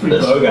 Alright, Humphrey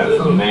Bogart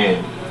is the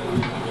man.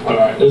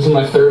 Alright, this is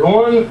my third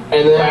one, and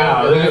then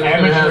Wow, we're the gonna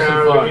have amateur some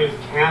hour, fun. he's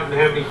counting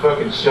how many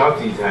fucking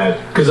shots he's had.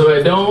 Because if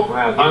I don't,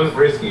 Wow, I'm he's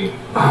frisky.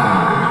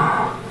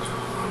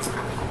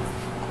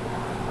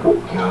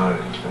 God,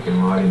 he's fucking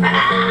mighty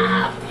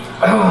motherfucker.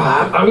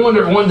 I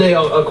wonder if one day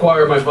I'll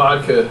acquire my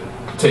vodka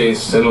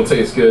taste, and it'll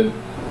taste good.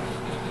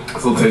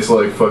 It'll taste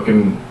like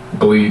fucking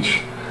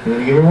bleach. You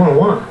gonna give me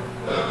one?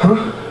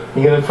 Huh?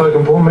 You gonna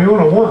fucking pour me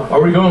one?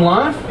 Are we going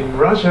live? In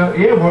Russia?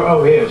 Yeah,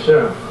 oh yeah,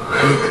 sure.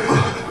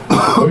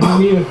 Or do you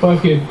need a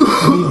fucking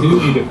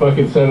duty to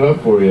fucking set it up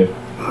for you?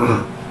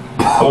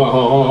 Hold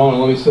on.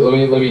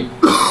 Let me.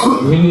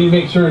 We need to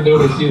make sure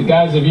nobody sees it.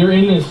 Guys, if you're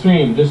in this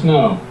stream, just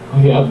know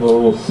we have a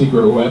little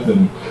secret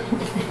weapon.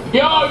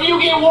 Yo, if you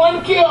get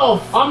one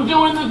kill, I'm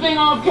doing the thing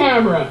off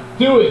camera.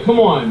 Do it, come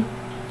on.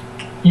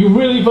 You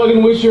really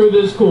fucking wish you were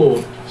this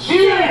cool.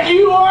 Dude,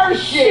 you are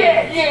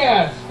shit!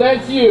 Yes,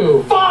 that's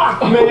you.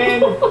 Fuck,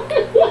 man! Look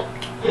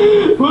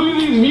at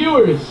these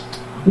viewers.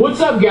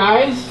 What's up,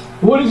 guys?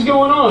 What is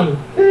going on?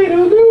 They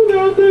don't do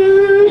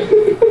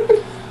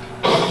nothing.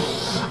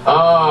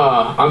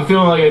 I'm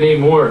feeling like I need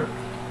more.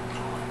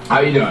 How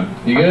you doing?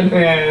 You good?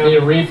 Yeah. Need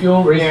a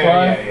refuel?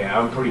 Resupply? Yeah.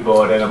 I'm pretty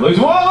bored and I'm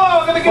losing. Whoa!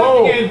 I'm gonna get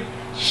it again.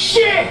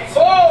 Shit!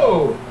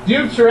 Oh!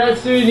 Dude,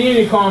 Tourette's, dude, you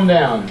need to calm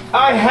down.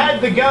 I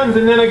had the guns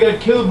and then I got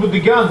killed with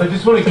the guns. I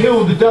just want to kill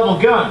with the double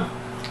gun.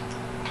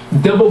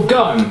 Double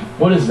gun?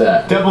 What is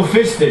that? Double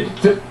fisted.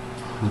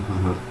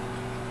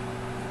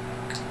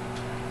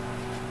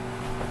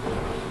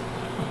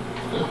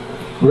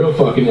 Real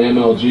fucking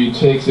MLG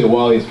takes it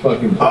while he's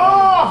fucking...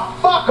 Oh!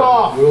 Fuck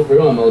off! Real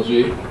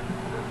MLG.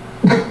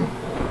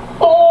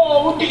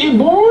 Oh, it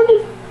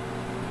burned?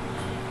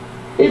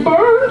 It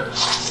burned?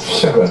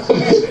 Shut up.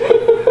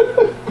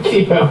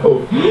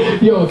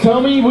 Yo,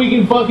 tell me we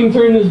can fucking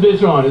turn this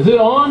bitch on. Is it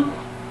on?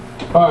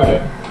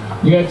 Alright.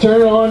 You gotta turn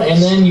it on and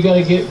then you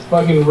gotta get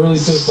fucking really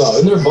pissed off.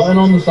 Isn't there a button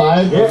on the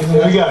side? Yeah,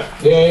 there we go.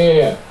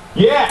 Yeah.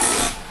 Yeah!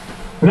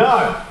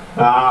 No!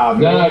 Ah,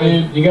 man. Nah,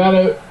 dude, you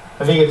gotta...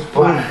 I think it's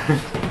flat.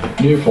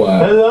 You're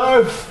flat.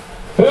 Hello?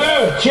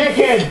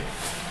 Chicken!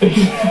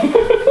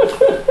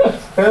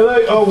 Hello?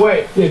 Oh,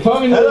 wait. Yeah,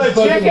 talk me to Hello, this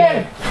fucking...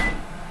 chicken!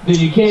 Dude,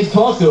 you can't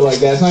talk to it like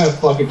that. It's not a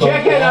fucking talk.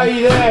 Chicken, are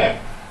you there?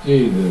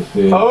 Jesus,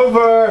 dude.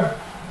 Over!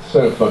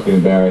 So fucking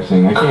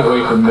embarrassing. I can't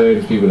wait for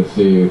millions of people to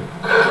see you.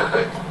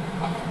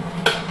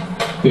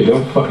 Dude,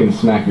 don't fucking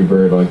smack your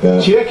bird like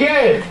that.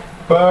 Chicken!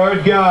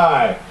 Bird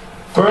guy!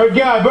 Bird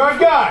guy! Bird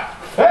guy!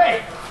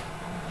 Hey!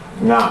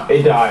 Nah,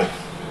 it died.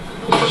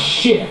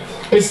 Shit!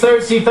 It's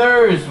Thirsty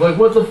Thurs! Like,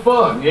 what the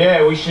fuck?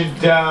 Yeah, we should,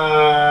 do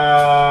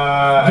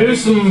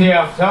some... See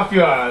how tough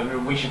you are.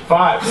 We should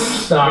fight.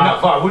 Stop. We're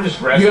not fight, we'll just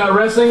wrestle. You got a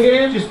wrestling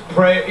game? Just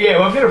pray. Yeah,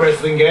 well, I've got a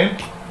wrestling game.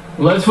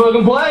 Let's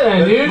fucking play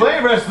then, dude. Let's play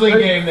a wrestling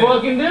game then.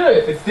 Fucking do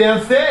it. It's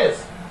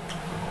downstairs.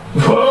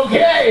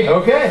 Okay!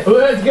 Okay.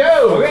 Let's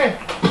go! Okay.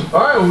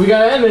 Alright, well, we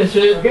gotta end this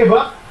shit. Okay,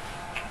 Buck.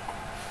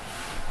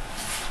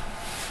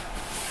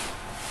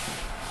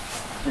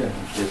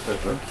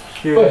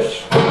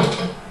 Push.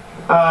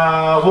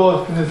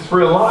 Well, it's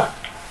real life.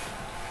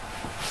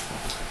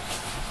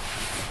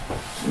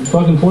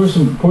 Fucking pour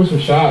some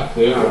shots,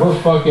 dude. We're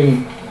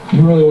fucking...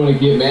 You really want to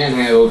get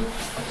manhandled.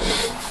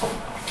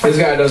 This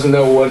guy doesn't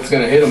know what's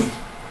gonna hit him.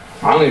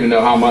 I don't even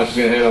know how much is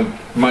gonna hit him.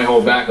 Might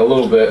hold back a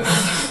little bit.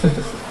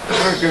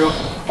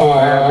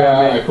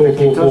 Alright,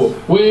 cool.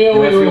 Wait.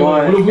 What if we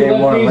left these in?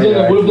 What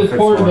if this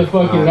part of the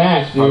fucking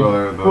match,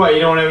 dude? What, you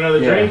don't have another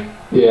drink?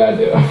 Yeah, I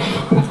do.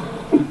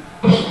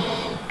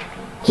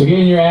 So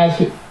getting your ass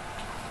hit.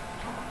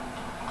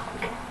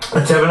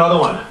 Let's have another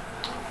one.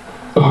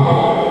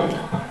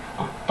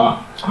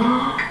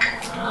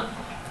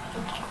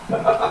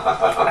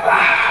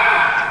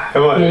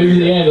 Come on. Dude,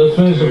 the end. Let's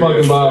finish the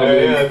fucking bottle,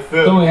 dude. Yeah, let's do it.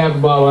 It's only half the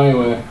bottle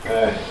anyway.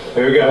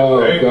 Here we go.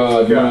 Oh, Ready?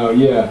 God, Go. no.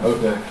 Yeah,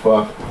 okay,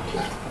 fuck.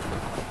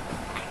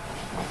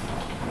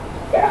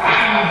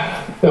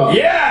 Oh.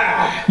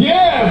 Yeah!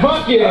 Yeah,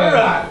 fuck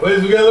yeah.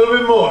 Alright, we got a little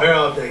bit more. Here,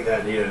 I'll take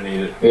that. You don't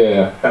need it.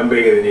 Yeah. I'm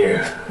bigger than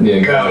you. Yeah,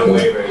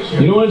 exactly.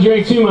 You don't want to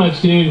drink too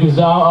much, dude, because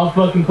I'll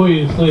fucking put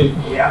you to sleep.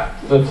 Yeah.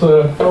 That's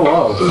Oh,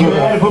 wow. You know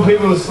how to put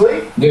people to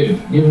sleep?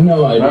 Dude, you have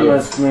no idea. That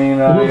must mean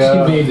Looks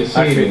can be actually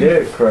deceiving.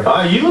 did,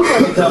 correct. You look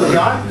like a tough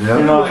guy. Yeah.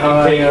 You look like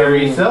you take care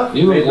of yourself.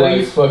 You look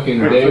like fucking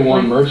day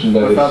one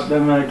merchandise. Without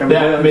them, like, I'm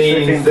That dead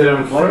means 16 that I'm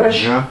seconds later.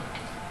 fresh. Yeah.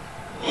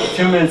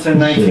 2 minutes and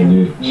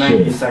 90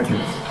 Shit.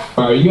 seconds.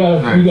 Alright, you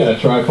got a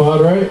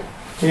tripod, right?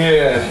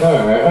 Yeah.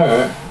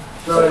 Alright.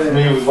 That's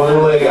me with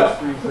one leg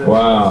up.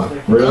 Wow.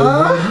 Really?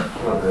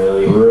 Not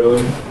really.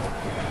 Really?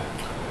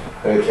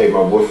 I'm gonna take my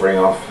wolf ring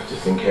off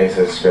just in case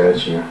I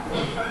scratch you.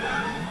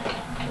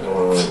 I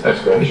don't want to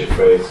scratch your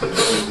face.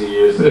 It's easy to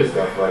use and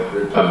stuff like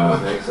rip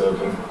people's necks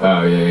open.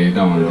 Oh yeah, you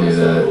don't want to do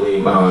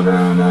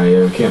that. No,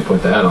 you can't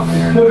put that on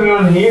there. Put it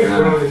on here. No.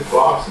 Put it on this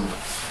box.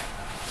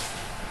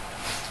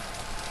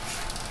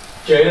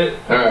 Jaded,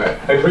 Alright.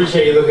 I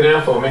appreciate you looking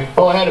out for me.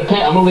 Oh, I had a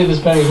pen. I'm gonna leave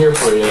this penny here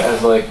for you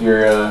as like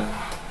your,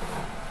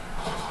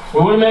 we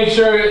want to make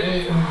sure,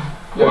 yeah,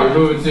 you're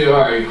moving too.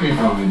 Alright, you're creeping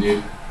on me,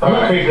 dude. I'm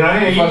not creeping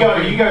on you. You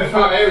go first.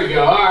 Oh, there we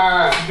go.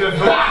 Alright. You go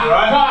first,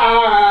 right?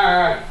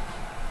 Alright.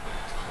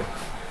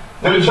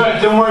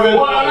 Don't worry about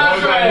Well, I'm not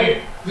trying.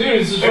 here.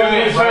 Dude, this is Here it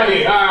right is, right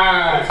here.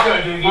 Alright. Let's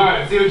go, dude.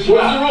 Alright. See what you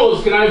What's got. the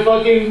rules? Can I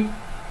fucking...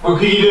 What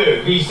can you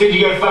do? You said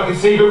you got a fucking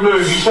secret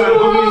move. You trying to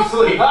put me to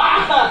sleep.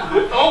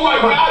 Oh my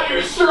god,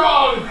 you're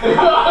strong!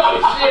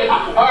 Oh shit!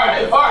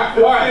 Alright. Come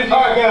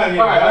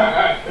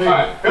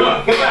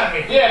on, come at me.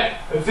 Yeah.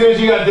 Let's see what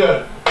you got to do.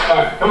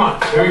 Alright. Come on.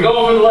 Here we go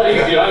over the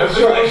legs, dude. I'm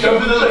sure. Go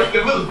for the leg. Go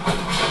for the...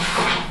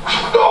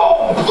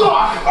 Oh,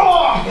 fuck!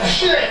 Oh,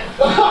 shit!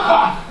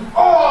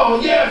 Oh,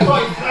 yeah,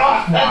 fuck!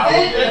 That's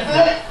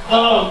it?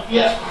 Oh,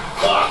 yeah.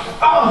 Fuck!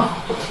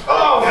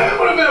 Oh, that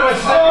would have been my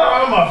second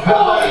arm up.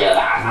 Oh,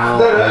 yeah.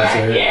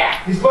 Yeah.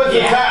 You're supposed to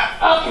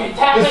tap. Okay,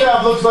 tap This it.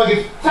 stuff looks like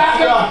it's Tap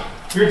it. stuck.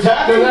 You're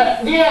tapping?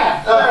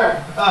 Yeah,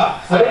 sure. I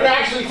Sorry. didn't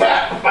actually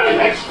tap. I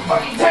didn't actually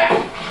fucking tap.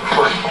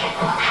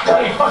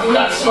 God, you fucking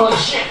nuts smell like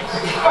shit.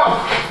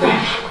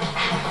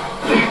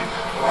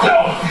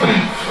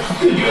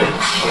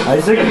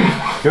 Isaac,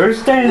 you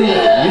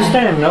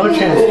stand no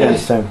chance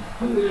against him.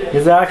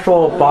 He's an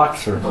actual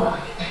boxer. Dude, I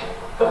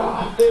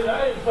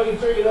didn't fucking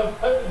drink it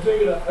up. I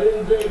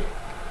didn't drink.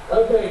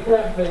 Okay,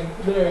 tap thing.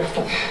 There.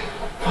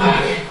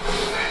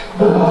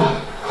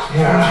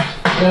 Yeah.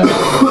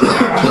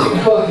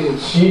 Fucking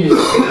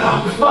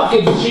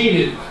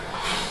cheated.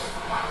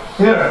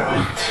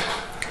 Yeah.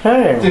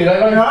 Hey, Dude,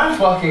 I don't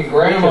fucking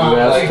grandma.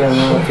 rest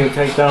and to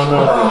take down the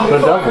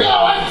double.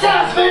 No, I'm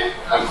tapping.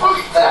 I'm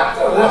fucking tapped.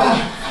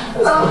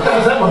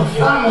 How's that one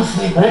feel? I'm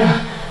asleep,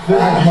 man. Good.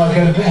 I'm gonna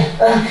go to bed.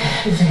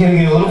 Is it gonna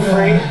get a little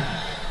free?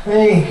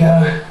 There you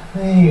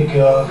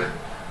go.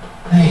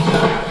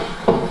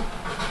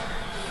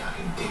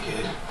 Fucking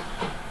dickhead.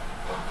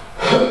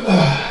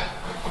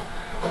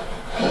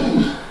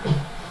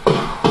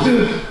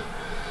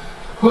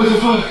 What the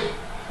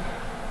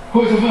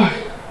fuck?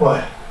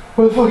 What?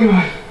 Where the fuck am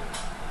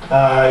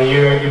I?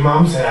 You're at your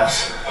mom's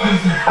house.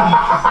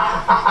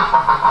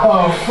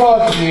 Oh,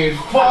 fuck, dude.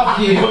 Fuck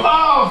you.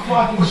 Oh,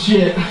 fucking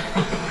shit.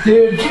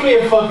 Dude, give me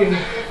a fucking...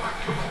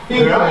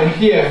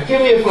 Yeah,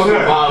 give me a fucking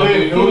bottle,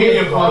 dude. We'll get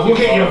you a bottle. We'll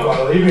get you a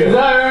bottle. Did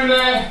I earn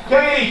that?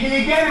 Katie, can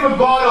you get him a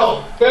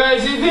bottle?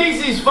 Guys, he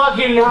thinks he's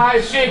fucking high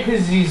as shit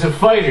because he's a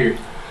fighter.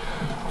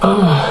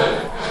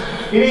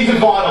 He needs a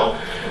bottle.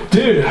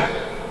 Dude.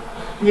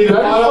 You need a Did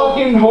I just bottle?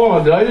 fucking... Hold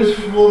on, did I just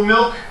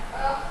milk?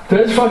 Did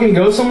I just fucking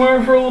go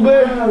somewhere for a little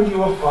bit? No, you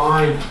were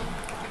fine.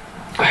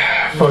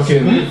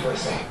 Fucking... For a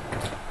second.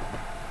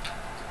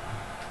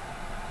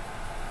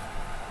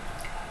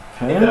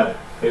 Huh?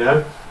 You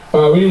know?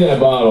 Alright, we need that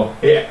bottle.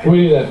 Yeah.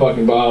 We need that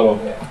fucking bottle.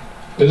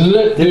 This is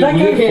it? Did that we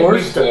guy can't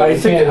force mix that. We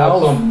Isaac can't have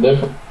out? something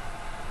different.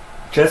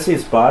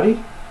 Jesse's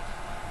body?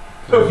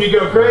 So if you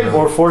go crazy,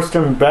 Or forced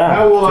him back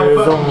how will to I his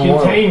fucking own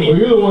world? contain Well, you?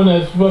 you're the one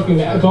that's fucking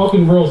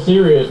talking real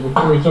serious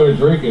before we started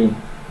drinking.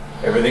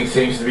 Everything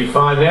seems to be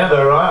fine now,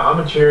 though, right? I'm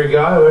a cheery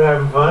guy. We're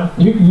having fun.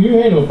 You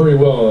handle pretty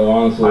well,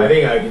 honestly. I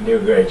think I can do a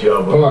great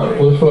job. Alright,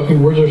 let's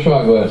fucking... Where's our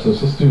shot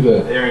glasses? Let's do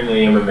that. They're in the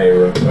MMA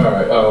room.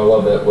 Alright, oh, I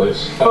love that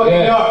place. Fucking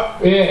Yeah. up.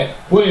 Yeah.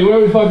 Wait, where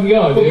are we fucking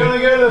going, We're dude? gonna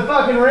go to the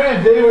fucking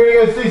ramp, dude. We're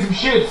gonna go see some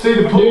shit, see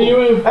the pool. Dude,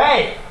 you in...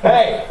 Hey!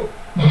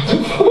 What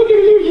the fuck are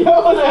you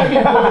yelling at me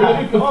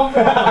for? Dude? Calm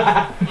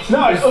down.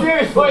 No,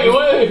 seriously.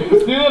 Wait.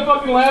 Do that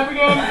fucking laugh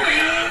again?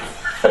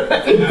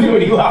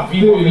 Dude, you laugh. You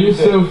Dude, you're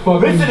so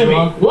fucking Listen to me.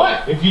 drunk.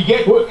 What? If you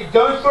get,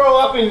 don't throw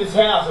up in this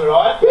house,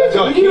 alright? That's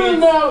our You don't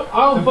kids. know. I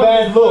don't It's a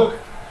bad look.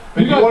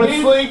 But You you got want to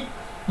kids? sleep?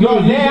 Dude,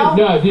 Not now.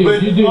 No, dude.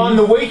 But you do. on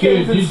the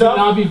weekends dude, and you stuff. should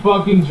not be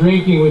fucking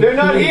drinking with They're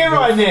not kids. here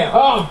right now.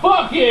 Oh,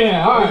 fuck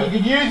yeah. Alright. You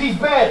could use his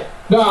bed.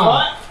 Nah.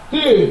 What?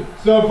 Dude.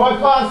 So if I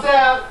pass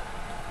out,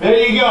 there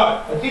you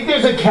go. I think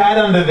there's a cat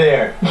under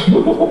there. I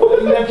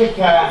think that's a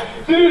cat.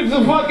 Dude, it's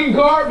a fucking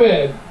car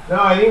bed. No,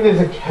 I think there's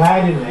a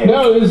cat in there.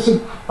 No, it's...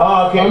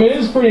 Oh, okay. I mean,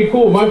 it's pretty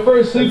cool. My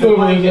first That's a sleepover was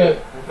blanket. at... I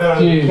thought it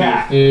was a Jesus,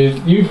 cat.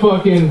 dude. You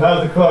fucking... That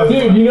was the closest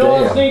Dude, one. you know what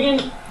I was Damn.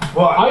 thinking?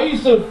 What? I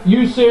used to.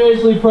 You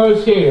seriously pro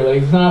skater?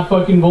 Like it's not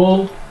fucking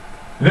bull.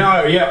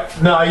 No, yeah,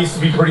 no, I used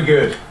to be pretty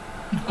good.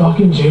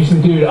 Fucking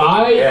Jason, dude.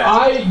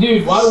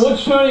 Dude.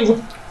 What's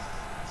turning?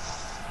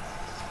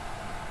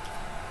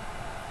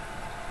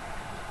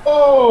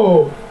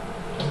 Oh,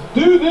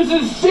 dude, this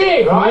is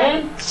sick,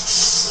 man.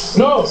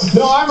 No,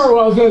 I remember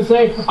what I was gonna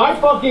say. I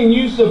fucking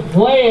used to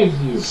play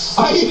as you.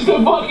 I used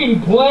to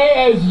fucking play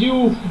as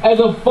you as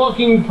a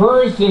fucking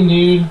person,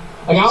 dude.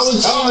 Like I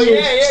was. Oh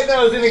yeah,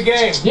 no, it was in the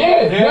game.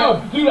 Yeah,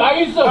 no, dude, I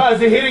used to. Oh,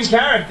 it's a hidden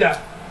character.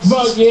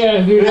 Fuck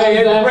yeah, dude. Yeah, you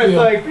had to press feel?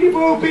 like beep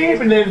boop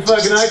beep, and then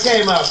fucking I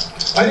came up.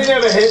 I didn't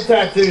have a head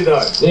tattoo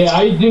though. Yeah,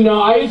 I do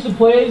know. I used to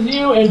play as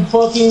you and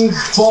fucking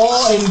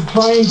fall and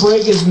try and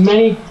break as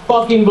many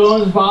fucking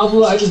bones as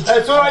possible.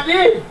 That's what I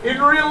did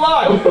in real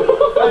life.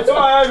 That's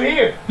why I'm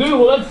here. Dude,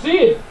 well, let's see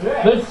it.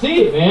 Yeah. Let's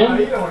see it, man. No,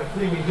 you don't want to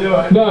see me do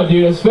it. No,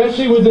 dude,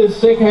 especially with this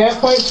sick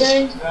half pipe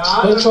thing.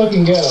 Let's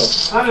fucking go.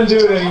 I don't do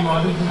it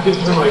anymore. This is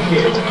just for my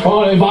kids.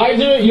 Oh, if I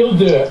do it, you'll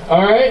do it.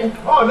 All right?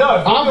 Oh no,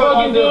 I'll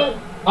fucking do it.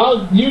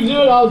 You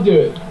do it, I'll do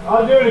it.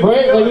 I'll do it.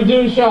 Right? Like we're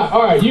doing a shot.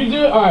 Alright, you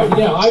do it. Alright,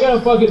 now I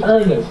gotta fucking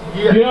earn this.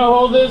 Yeah. You know how to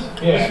hold this?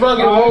 Yeah. Just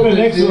fucking I'm hold an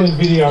this, excellent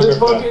dude. videographer. Just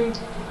fucking,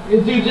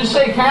 dude, just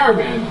say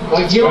cameraman.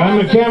 Like you. I'm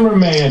a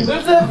cameraman.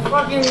 There's that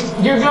fucking.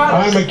 You're not.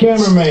 I'm a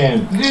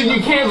cameraman. Dude,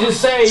 you can't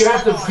just say. You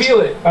have to feel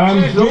it. I'm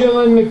Dude, don't-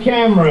 feeling the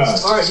camera.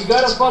 Alright, you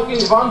gotta fucking.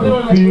 If I'm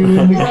doing like.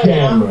 Feeling the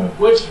camera.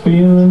 Which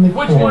Feeling the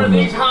camera. one of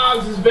these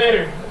hogs is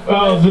better?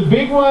 The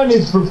big one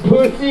is for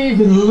pussies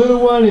and the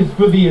little one is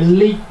for the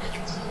elite.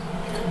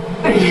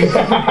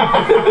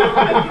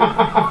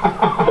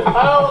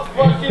 Oh,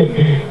 fucking.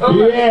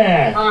 Okay.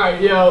 Yeah.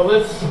 Alright, yo,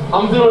 let's.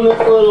 I'm doing this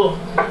little.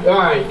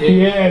 Alright, dude.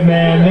 Yeah,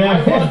 man.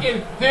 I fucking.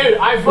 Dude,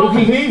 I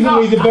fucking. This is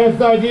easily the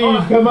best idea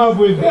you've come up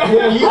with.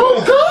 Yeah, you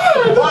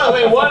Hold on,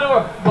 wait, one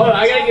more. Hold on,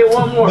 I gotta get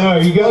one more. No,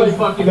 you Holy gotta.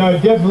 fucking. No,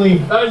 definitely.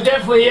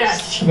 Definitely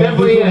yes. That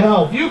Definitely this'll yes.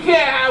 help. You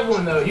can't have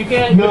one though. You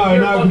can't. No,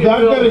 you're no, fucking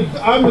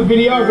because I'm the It's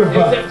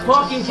videographer. that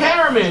fucking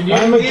cameraman, dude.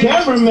 I'm a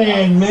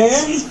cameraman,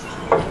 man.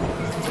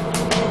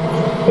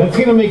 That's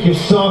gonna make your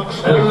socks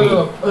squeaky.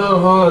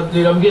 Oh,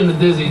 dude, I'm getting the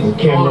dizzy.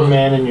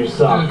 Cameraman in your Dude,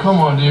 socks. come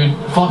on, dude.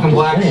 Fucking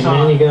black Hey, sock.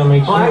 man, you gotta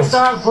make sure. Black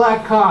sock,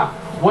 black cock.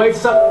 White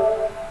sock.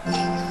 Oh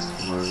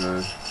my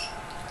gosh.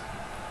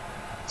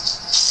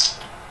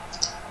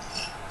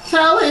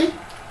 Sally!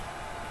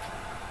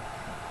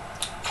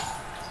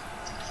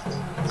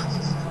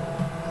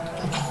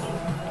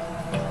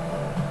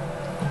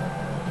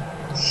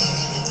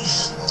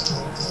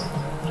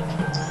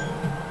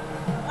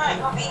 Alright,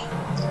 Bobby.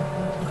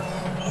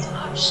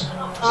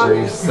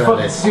 Reset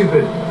Fucking it.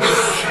 stupid.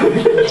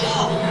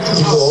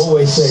 People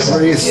always say that.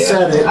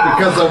 Reset it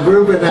because of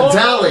Ruben and Holy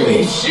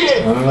Tally.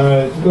 shit.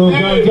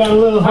 Got a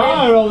little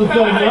higher all of a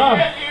sudden, huh?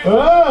 Yeah, dude.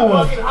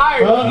 Fucking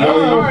higher. You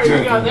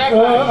got that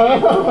guy.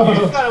 You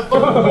just gotta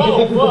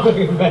fucking. Whoa.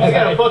 You just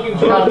gotta fucking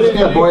drop it.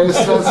 Yeah, boy, it's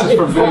message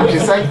from Vic.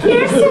 She's like,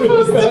 you're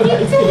supposed to be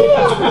doing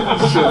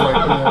shit like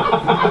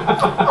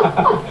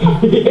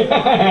that.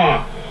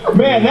 Yeah.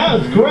 Man, that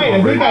was great.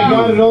 I think I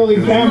got it all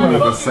in camera.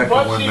 The second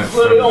one that's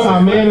Oh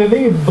man, I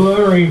think it's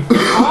blurry.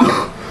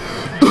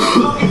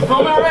 Fucking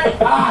film it right?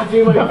 Ah,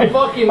 dude, my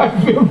fucking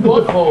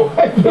butthole.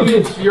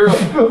 You're I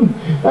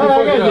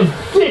got this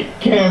sick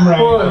camera.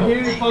 Boy, you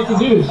didn't fucking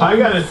do this. I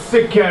got a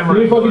sick camera.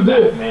 You didn't fucking do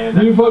it. man.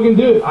 You didn't fucking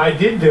do it. I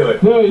did do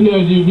it. No, dude,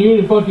 you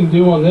need to fucking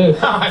do on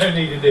this. I don't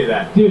need to do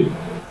that. Dude.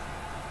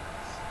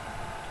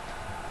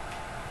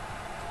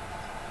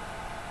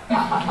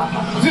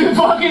 Dude,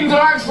 fucking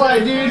dark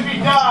slide, dude.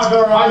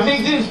 I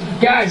think this,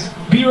 guys,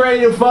 be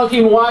ready to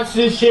fucking watch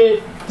this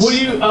shit. What do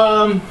you,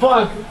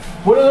 fuck.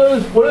 What are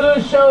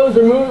those shows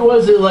or movie?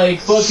 Was it like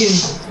fucking,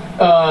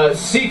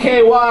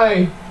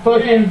 CKY?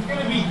 Fucking.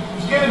 Yeah,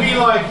 it's gonna be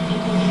like,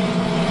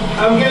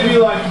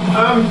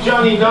 I'm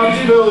Johnny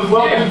Knoxville and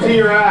welcome to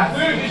your ass.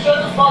 Dude, just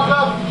shut the fuck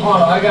up. Hold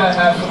on, I gotta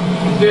have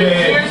some. Dude,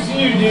 cheers to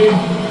you, dude.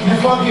 You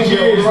fucking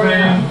Cheers, right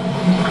man. now.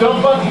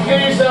 Don't fucking kill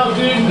yourself,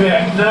 dude.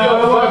 Yeah,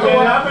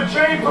 I'm a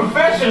trained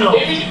professional.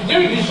 Dude,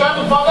 just shut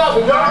the fuck up.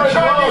 Don't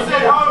try this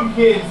at home,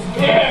 kids.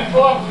 Yeah,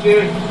 fuck,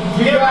 dude.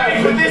 Get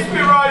ready for this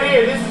bit right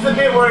here. This is the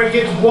bit where it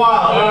gets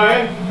wild,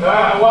 okay?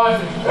 Alright,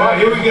 watch it. Alright,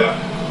 here we go.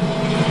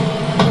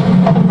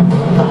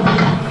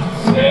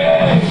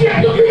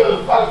 Yeah, don't give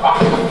a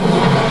fuck.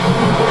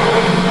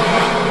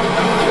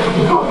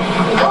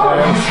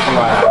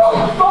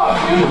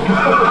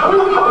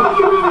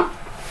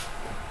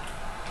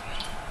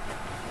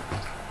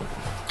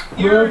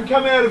 Urine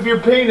coming out of your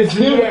penis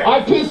in Dude, there.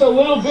 I pissed a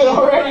little bit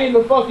already in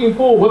the fucking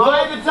pool. What's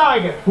I up? the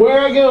tiger. Where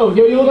I go?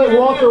 Yo, you look like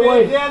Walter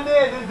White. Down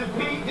there, there's a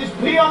pee. Just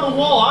pee on the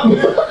wall. I'm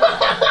good.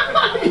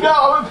 Yo,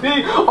 I'm gonna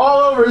pee all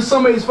over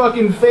somebody's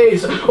fucking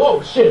face.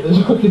 Oh shit, there's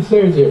fucking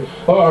stairs here.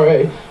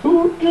 Alright.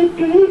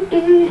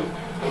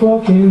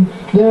 Fucking,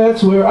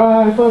 that's where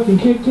I fucking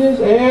kicked his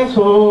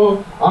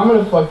asshole. I'm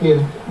gonna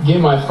fucking get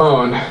my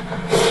phone.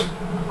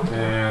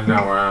 And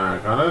now we're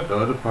gonna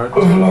go to part 2.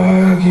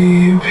 Like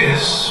you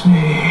piss me.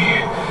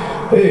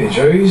 Hey,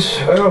 Trace,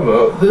 how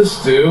about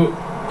this dude?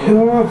 You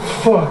know what?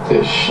 Fuck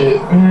this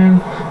shit,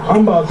 man.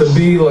 I'm about to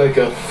be like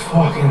a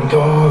fucking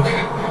dog.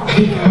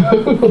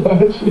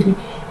 Actually,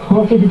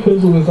 why do you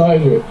piss on this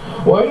hydrant?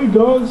 Why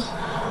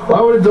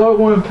would a dog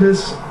want to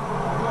piss?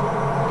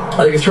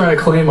 Like it's trying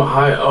to claim a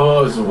high.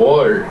 Oh, it's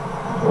water.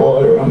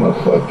 Water. I'm gonna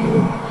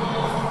fucking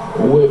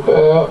whip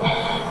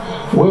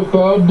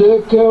out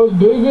dick that was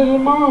bigger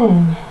than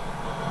mine.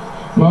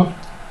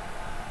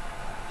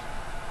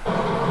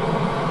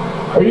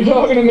 Are you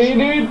talking to me,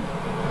 dude?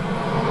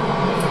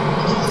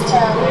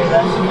 Hey,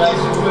 that's some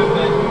nice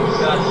equipment you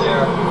got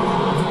there.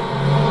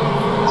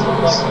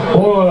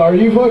 Hold on, are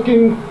you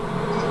talking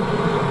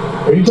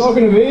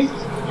to me?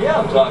 Yeah,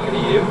 I'm talking to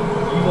you.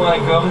 You want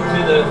to go to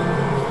the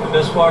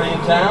best party in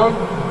town?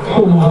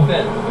 Come on, hop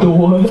in. The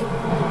what?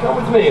 Come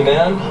with me,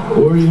 man.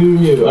 Where are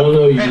you? I don't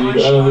know you, dude.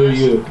 I don't know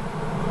you.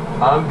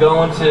 I'm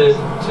going to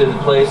the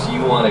place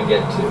you want to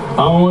get to.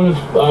 I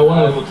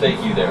will take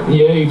you there.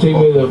 Yeah, you take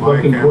me to the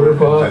fucking quarter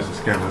pot. I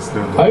just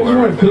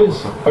want to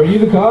piss. Are you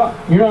the cop?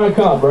 You're not a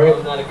cop, right?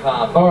 I'm not a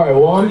cop. Alright,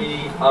 well,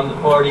 I'm the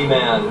party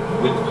man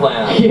with the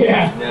plan.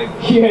 Yeah. Now,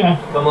 yeah.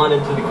 Come on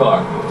into the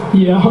car.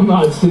 Yeah, I'm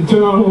not.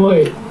 Turn on the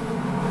light.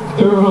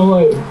 Turn on the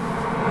light.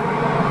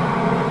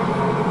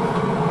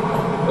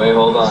 Wait,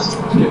 hold on. It's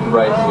getting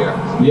right here.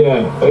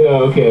 Yeah,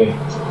 okay.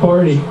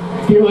 Party.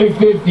 You're like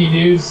 50,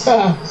 dude.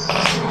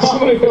 I'm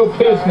gonna go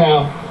piss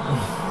now.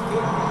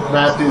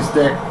 Matthew's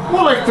dick.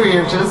 More like 3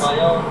 inches. My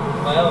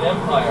own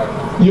empire.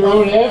 Your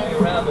own F?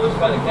 Around those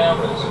kind of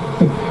cameras.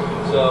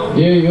 So.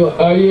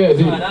 Yeah, yeah,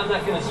 dude. I'm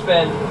not going to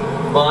spend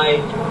my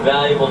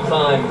valuable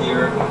time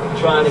here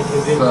trying to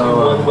convince you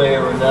one way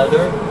or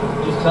another.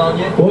 Just telling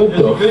you, what there's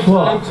a good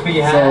time to be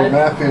had.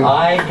 Matthew,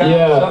 I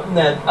got something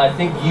that I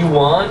think you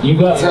want. You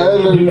got,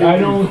 dude, I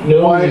don't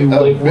know you.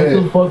 Like, what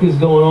the fuck is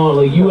going on?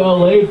 Like, you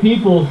LA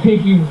people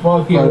think you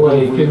fucking,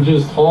 like, can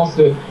just talk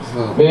to...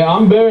 Man,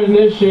 I'm better than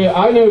this shit.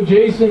 I know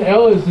Jason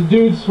Ellis, the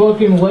dude's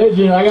fucking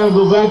legend. I gotta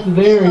go back to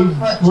there.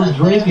 We're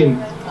drinking.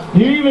 Do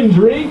you even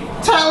drink?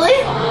 Tully?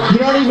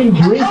 You're not even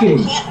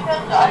drinking.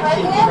 I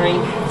can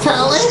drink.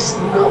 Tully?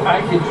 No,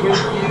 I can drink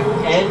you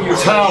and your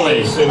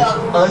Tully.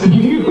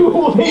 You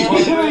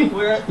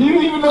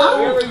don't even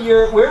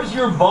know. Where's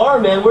your bar,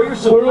 man? Where are your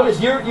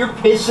supplies? You're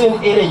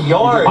pissing in a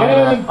yard.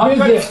 I'm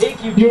trying to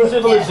take you to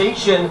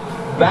civilization.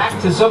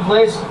 Back to some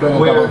place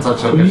where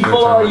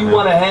people are you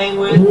want to hang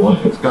with.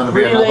 It's gonna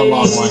be another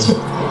long one.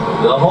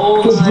 The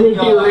whole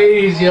drinking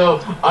ladies,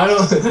 yo. I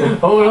don't.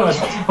 Hold on.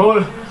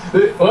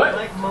 What?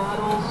 Like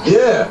models.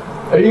 Yeah.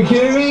 Are you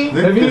kidding me?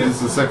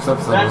 This is the 6th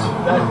episode.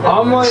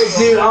 I'm like,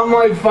 dude, I'm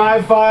like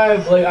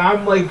 5'5", like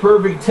I'm like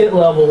perfect tit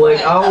level. Like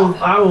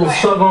I will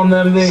suck on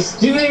them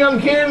things. You think I'm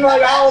kidding?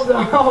 Like I'll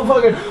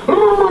fucking.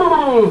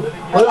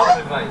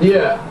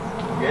 Yeah.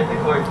 Get the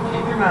cord.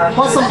 Keep your mouth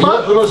shut. As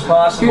little as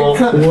possible.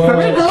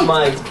 This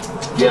might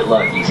get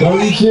lucky. Are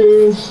you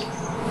serious?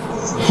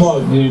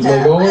 Fuck, dude.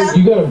 Like, oh,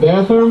 you got a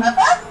bathroom?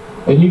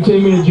 And you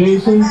take me to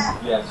Jason?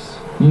 Yes.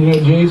 You know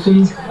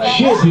Jason?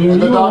 Shit, dude.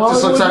 The dog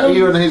just looks at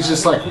you and he's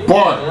just like,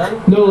 boy.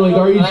 No, like,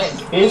 are you...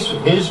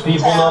 His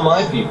people know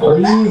my people. Are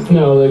you...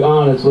 No, like,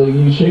 honest. Like,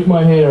 you shake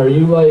my hand. Are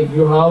you, like,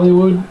 you're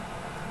Hollywood?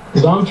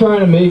 Because I'm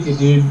trying to make it,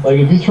 dude. Like,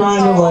 if you're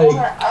trying to,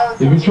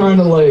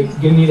 like,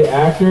 get me to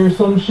actor or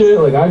some shit,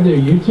 like I do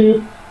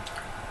YouTube.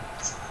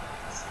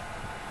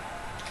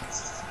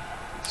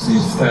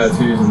 These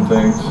tattoos and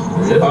things.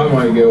 I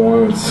might get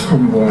one at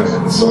some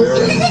point. So he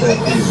already has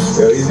tattoos.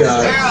 Yo, he's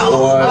got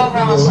what?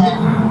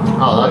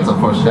 Oh, that's a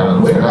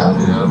foreshadow. I don't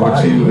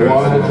know.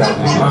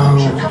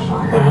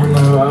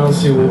 I don't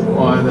see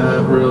why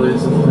that really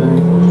is a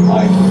thing.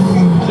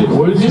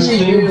 What is your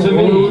name?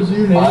 What was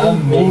your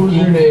name? What was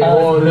your name?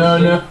 Oh, no.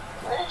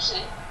 Where is she?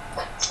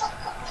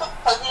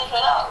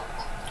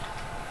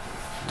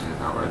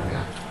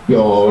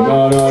 Yo, no.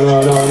 I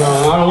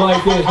don't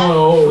like this.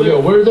 Oh, yo,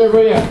 where's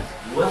everybody at?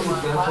 Dude,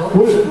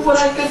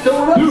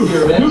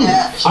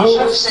 I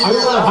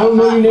don't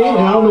know your name,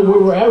 and I don't know where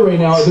we're at right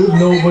now. There's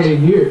nobody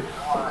here.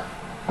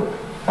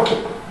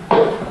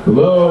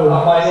 Hello?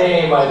 My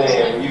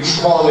name. You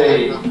can call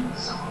me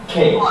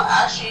King.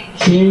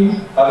 King?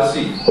 Have a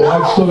seat. Oh, I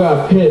still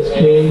got piss,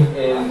 King.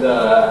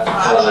 But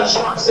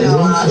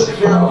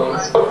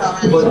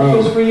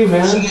it's for you,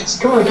 man.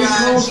 Come on, get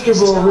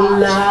comfortable,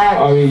 relax.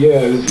 I mean,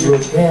 yeah, you're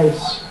tense.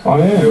 I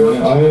am. You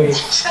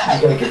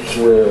gotta get to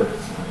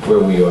where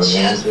we are, man.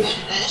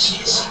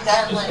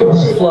 Just go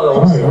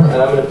slow, and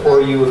I'm gonna pour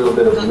you a little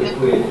bit of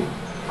liquid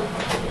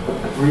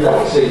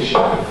relaxation.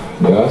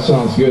 Yeah, that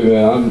sounds good,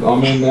 man.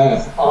 I'm in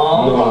that.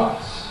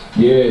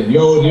 Yeah,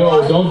 yo,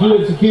 don't do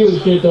the tequila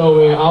shit though,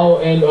 man. I'll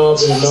end up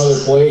in another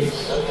place.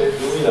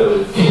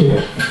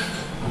 Yeah.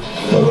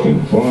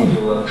 Fucking fun.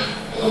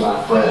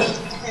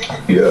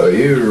 Yo,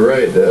 you're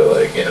right though.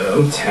 Like, yeah,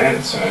 I'm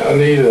tense, man. I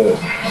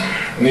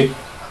need.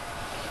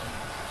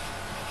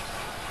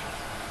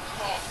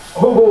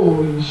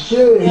 Holy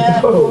shit,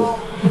 yo,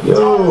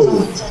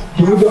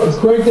 can we go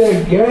crank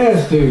that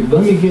gas, dude?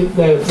 Let me get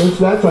that.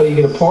 That's how you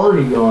get a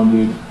party going,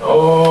 dude.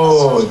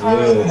 Oh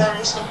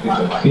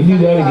yeah. Can you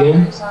do that again?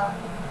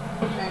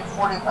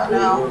 recording by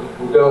now.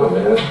 We're going,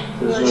 man.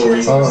 There's no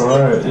reason.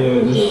 Alright,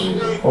 yeah,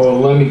 just. Oh,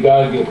 Lemmy,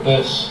 gotta get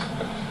this.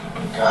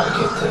 Gotta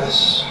get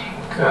this.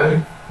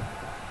 Okay.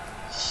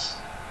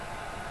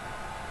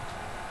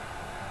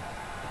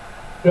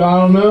 I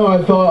don't know.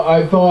 I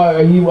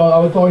thought he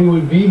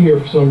would be here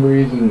for some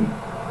reason.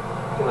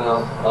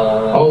 Well,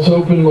 I was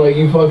hoping like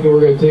you fucking were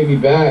gonna take me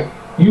back.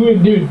 You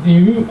would,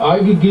 dude. I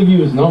could give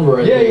you his number.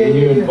 I think, and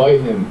you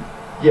invite him.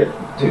 Yeah,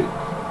 dude.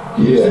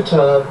 Use the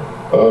tub.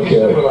 Okay.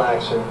 Use some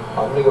relaxing.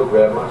 I'm gonna go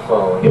grab my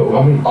phone. Yo,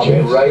 how many I'll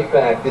checks? be right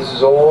back. This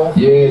is all.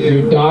 Yeah,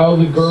 dude. Dial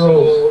the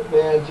girls. So,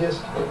 man,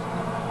 just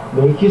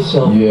make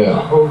yourself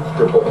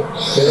comfortable.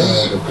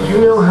 Okay? You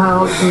know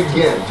how to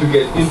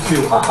get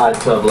into a hot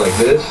tub like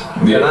this,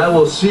 and I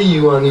will see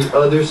you on the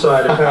other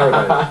side of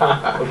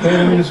paradise. Okay,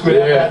 let me just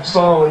grab that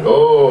phone.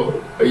 Oh,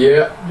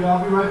 yeah. Yeah,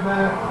 I'll be right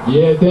back.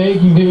 Yeah,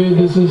 thank you, dude.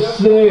 This is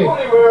sick.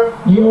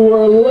 You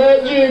are a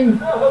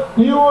legend.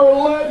 You are a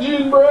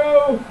legend,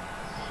 bro.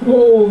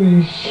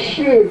 Holy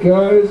shit,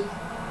 guys.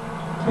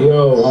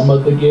 Yo, I'm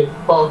about to get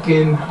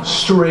fucking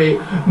straight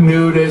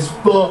nude as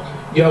fuck.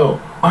 Yo,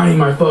 I need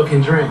my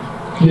fucking drink.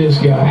 This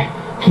guy.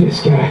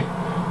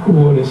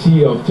 What is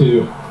he up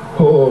to?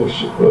 Oh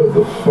shit, what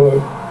the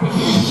fuck?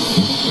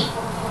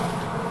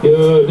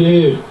 Yo,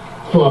 dude.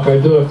 Fuck, I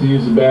do have to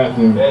use the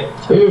bathroom. Hey,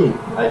 Ew.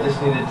 I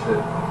just needed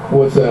to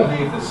What's that?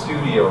 leave the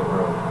studio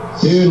room.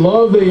 Dude,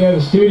 love that you have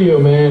a studio,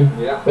 man.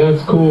 Yeah.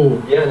 That's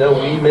cool. Yeah, no,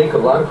 we make a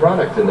lot of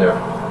product in there.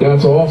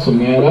 That's awesome,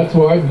 man. That's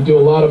where I do a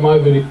lot of my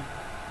videos.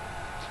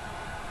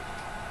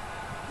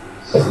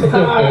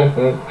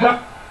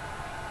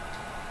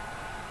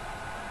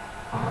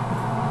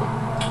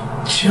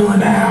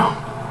 Chilling out.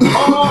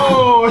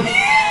 Oh!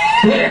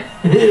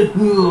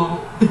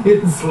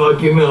 It's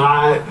fucking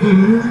hot.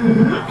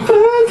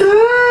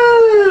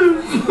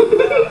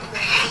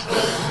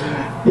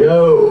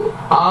 Yo,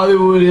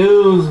 Hollywood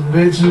Hills,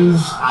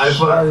 bitches. I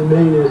finally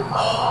made it.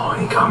 Oh,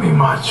 he got me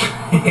my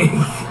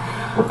drink.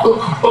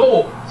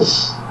 Oh!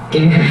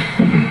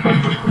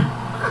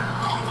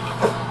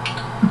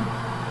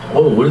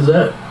 Whoa, what is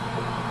that?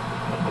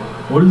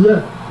 What is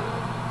that?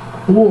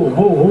 Whoa,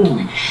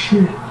 holy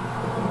shit.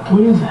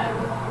 What is that?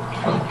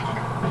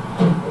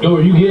 Yo,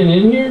 are you getting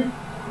in here?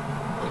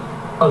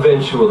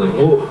 Eventually.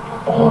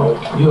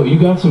 Oh, yo, you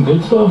got some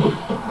good stuff?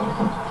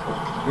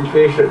 Be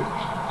patient.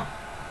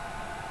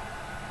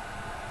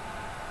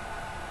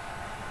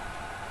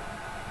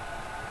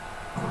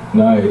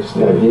 Nice,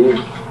 dude. I did.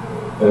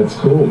 That's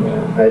cool,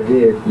 man. I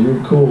did.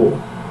 You're cool.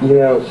 You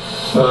know,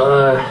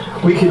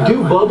 we could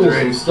do bubbles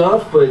and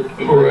stuff, but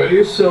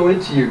you're so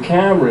into your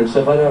camera and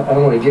stuff. I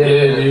don't want to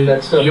get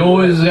that stuff. You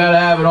always gotta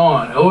have it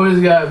on. Always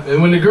got.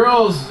 And when the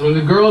girls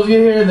get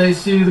here and they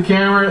see the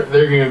camera,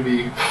 they're gonna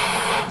be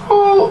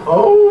all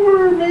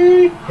over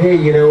me. Hey,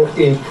 you know,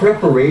 in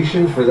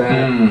preparation for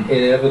that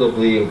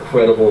inevitably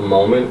incredible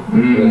moment,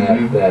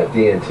 that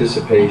the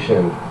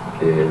anticipation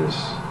is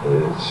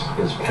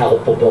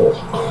palpable.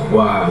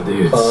 Wow,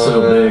 dude, it's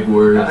so big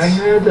words.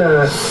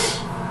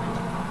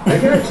 I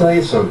gotta tell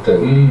you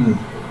something.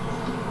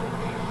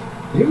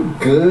 You're a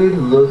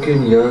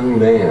good-looking young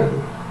man.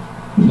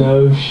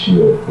 No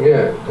shit.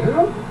 Yeah.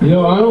 You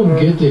know, I don't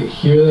get to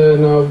hear that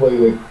enough.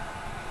 Like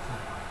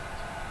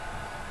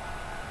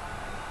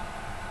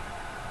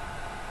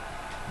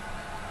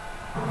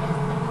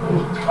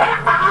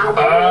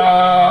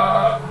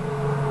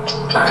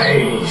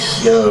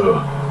nice,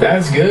 yo.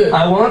 That's good.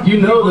 I want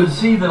people to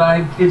see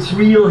that it's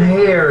real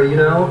hair, you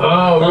know?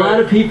 Oh, a lot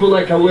of people,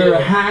 like, I wear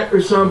a hat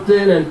or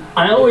something, and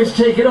I always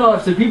take it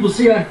off so people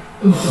see I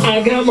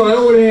got my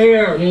own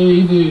hair. Yeah,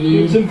 you do,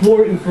 dude. It's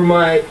important for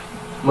my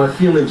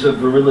feelings of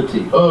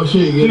virility. Oh,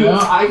 shit, Dude,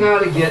 out. I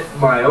gotta get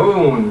my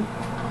own.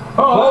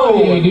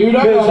 Oh, yeah, dude,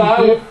 I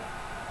got it.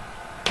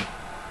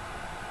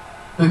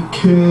 The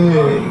king.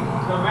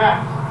 Come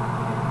back.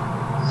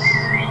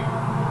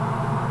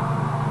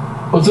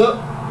 What's up?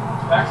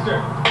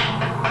 Baxter.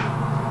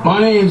 My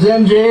name's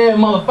MJM,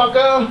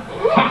 motherfucker.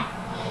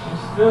 You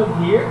still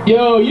here?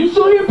 Yo, you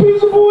still here,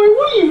 pizza boy?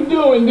 What are you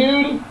doing,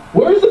 dude?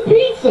 Where's the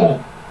pizza?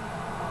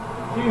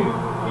 Dude,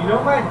 you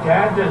know my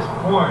dad does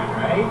porn,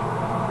 right?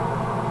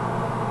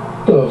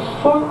 The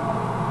fuck?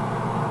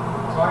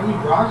 That's why he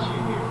brought you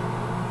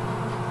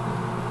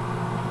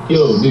here.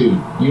 Yo, dude,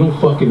 you don't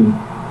fucking...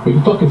 Are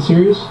you fucking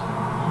serious?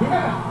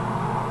 Yeah.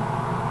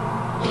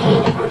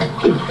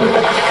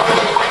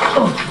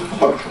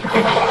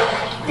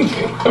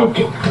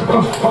 Okay.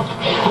 Oh, fuck.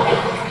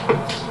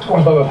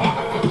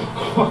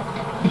 Fuck.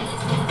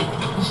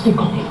 Stick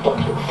on me,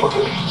 fucking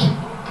fucker.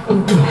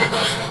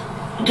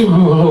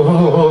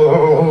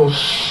 Oh,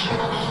 shit.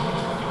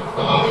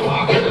 Oh,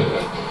 fuck.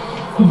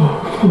 Oh,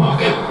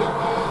 fuck.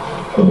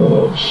 Oh,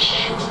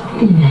 shit.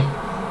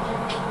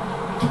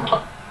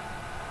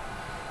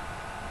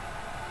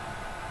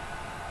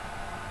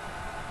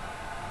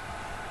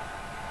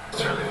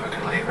 It's really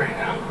fucking late right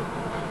now.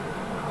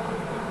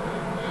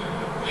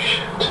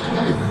 Shit.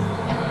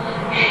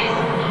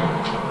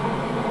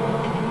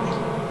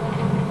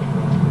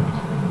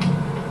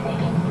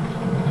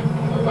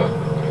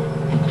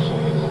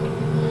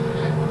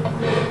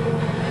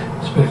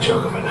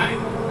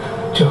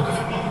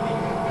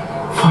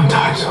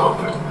 eyes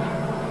open.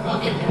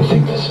 Okay, I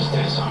think this is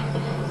this one.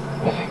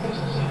 I think this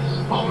is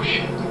this. Oh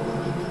shit.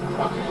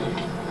 Okay.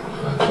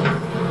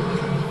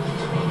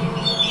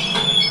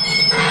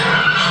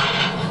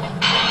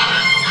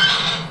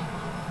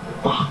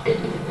 Fuck.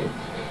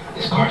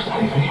 This car's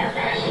not even here,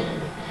 guys.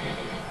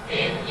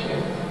 Shit.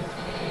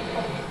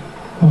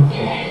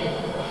 Okay.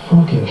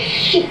 Okay.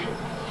 Shit.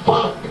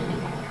 Fuck.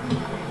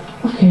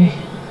 Okay.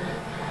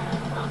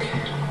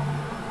 Okay.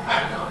 I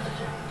don't know what to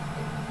do.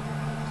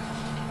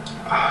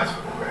 Ah, that's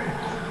fucking great.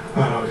 I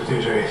don't know what to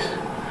do, Trace.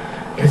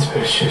 It's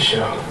been a shit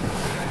show.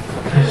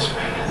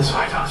 That's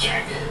why I don't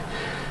drink.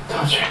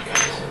 Don't drink,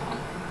 guys.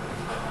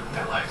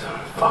 That light's on.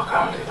 Fuck,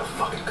 I don't think the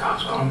fucking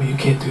cops call me. You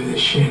can't do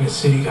this shit in the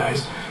city,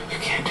 guys. You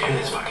can't do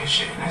this fucking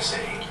shit in the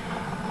city.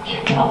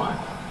 Shit, you know what?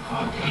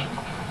 Fuck.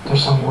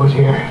 There's some wood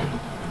here.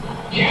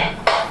 Yeah.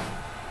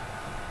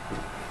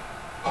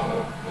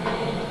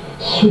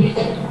 Sweet.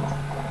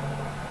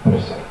 What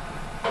is it?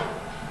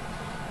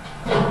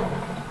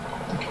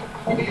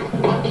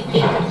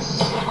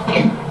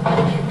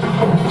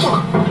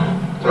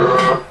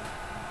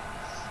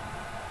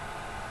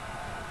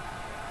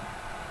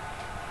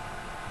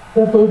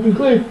 That fucking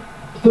click.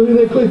 Still hear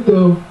that click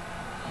though.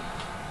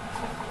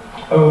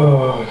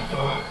 Oh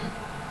fuck.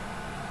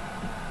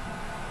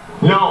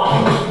 No.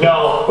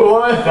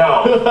 What?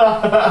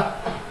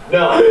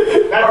 No.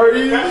 Are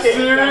you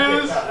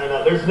serious?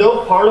 No. There's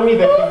no part of me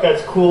that think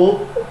that's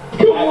cool.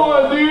 Come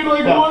on, dude.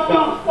 Like, what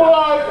the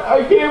fuck?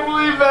 I can't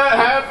believe that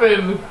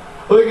happened.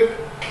 Like,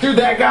 dude,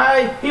 that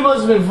guy, he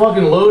must have been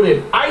fucking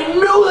loaded. I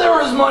knew there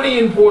was money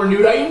in porn,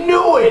 dude. I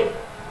knew it.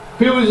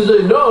 People just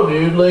like, no,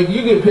 dude. Like,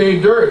 you get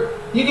paid dirt.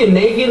 You get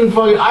naked and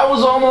fucking. I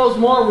was almost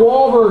Mark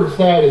Wahlberg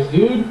status,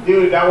 dude.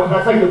 Dude,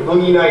 that's like the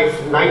Boogie Nights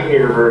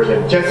Nightmare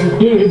version. Jesse,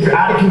 dude, you're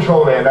out of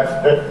control, man.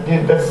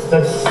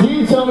 That's.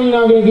 You tell me you're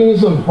not gonna give me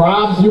some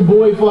props? Your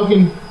boy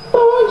fucking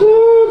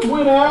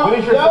went out.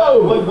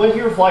 When's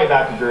your flight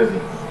back to Jersey?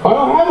 I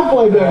don't have a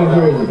flight back to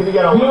Jersey. We're gonna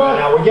get on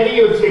now. We're getting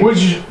you a ticket.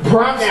 Which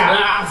prompts?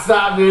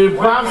 Stop, dude.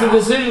 Prompts the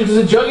decision because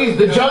the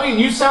Juggies.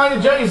 You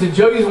signed the Juggies. The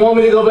Juggies want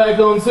me to go back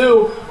home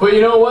too. But you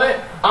know what?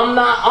 I'm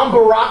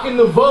barracking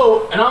the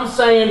vote, and I'm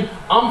saying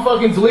I'm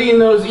fucking deleting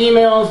those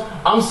emails.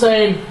 I'm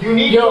saying you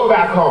need to go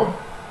back home.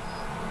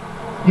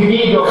 You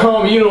need to go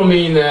home. You don't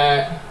mean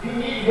that. You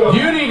need to go.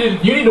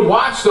 You need to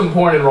watch some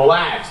porn and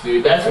relax,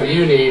 dude. That's what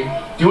you need.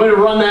 Do you want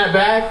to run that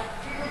back?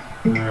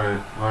 All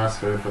right, last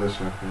go for the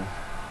show. Yeah.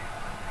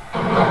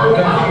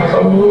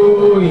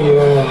 Oh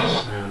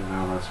yes. And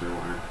now that's your word.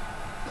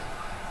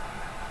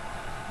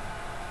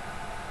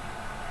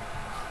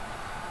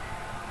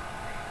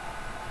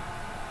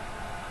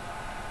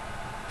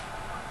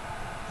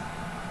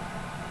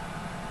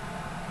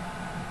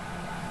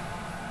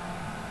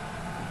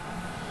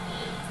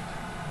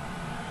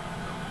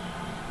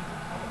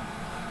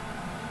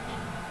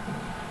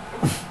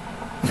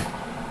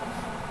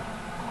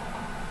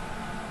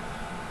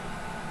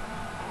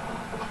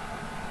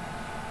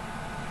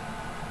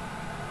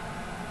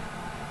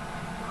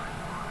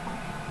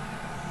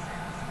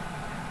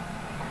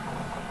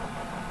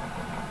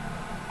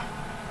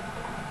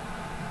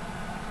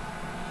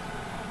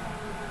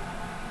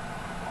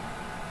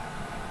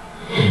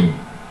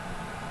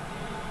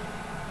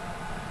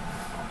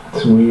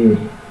 It's weird,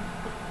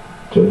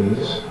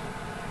 Juggies.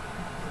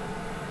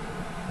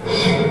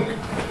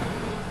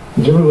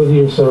 Did you ever look at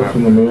yourself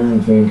in the mirror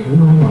and think,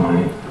 who am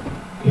I?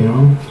 You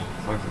know?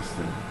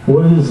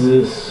 What is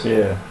this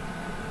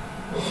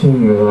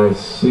thing that I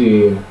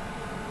see?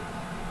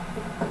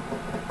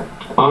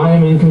 I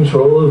am in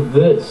control of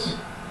this.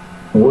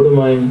 What am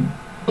I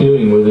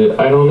doing with it?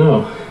 I don't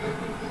know.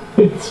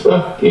 It's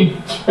fucking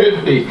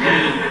trippy.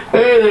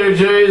 Hey there,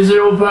 Jerry.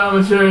 Zero Pile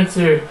Insurance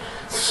here.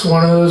 It's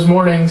one of those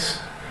mornings.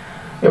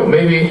 You know,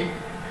 maybe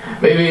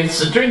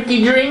it's a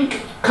drinky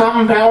drink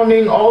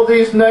compounding all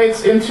these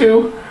nights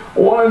into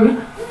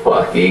one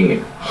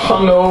fucking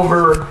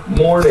hungover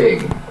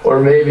morning. Or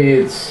maybe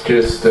it's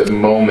just a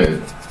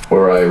moment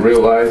where I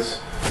realize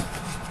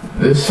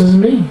this is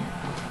me.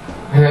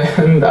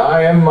 And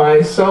I am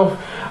myself.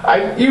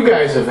 You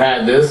guys have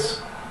had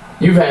this.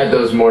 You've had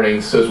those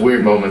mornings, those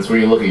weird moments where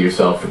you look at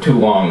yourself for too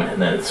long and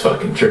then it's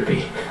fucking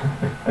trippy.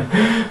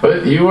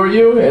 But you are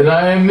you and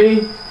I am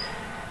me.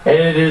 And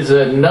it is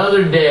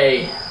another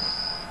day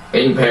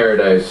in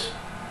paradise.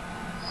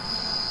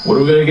 What are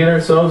we going to get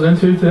ourselves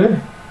into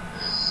today?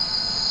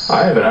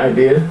 I have an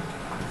idea.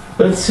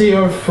 Let's see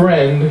our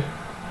friend.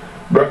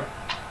 What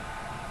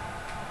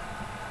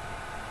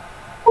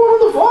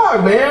the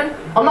fuck, man?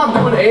 I'm not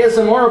doing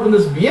ASMR up in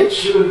this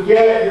bitch. Dude,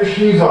 get your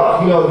shoes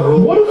off. You know the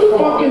rules. What is a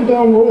fucking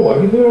dumb rule? I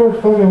can do whatever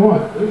I fucking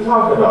want. What are you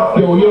talking about?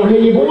 Yo, you don't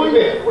hit your boy?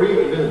 Where you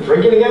been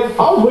drinking again?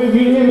 I was waiting for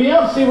you to hit me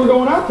up, see we're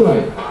going out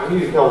tonight. I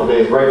need a couple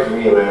days right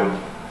from you, man.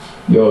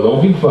 Yo,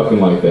 don't be fucking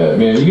like that,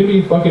 man. You gonna be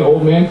a fucking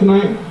old man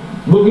tonight?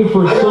 Looking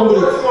for somebody.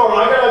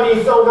 I gotta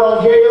be so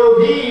called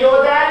J.O.B. You know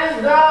what that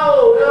is?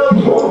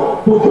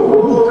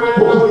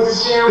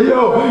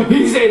 Yo,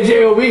 he said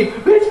J.O.B.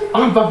 Bitch,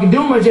 I'm fucking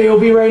doing my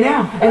J.O.B. right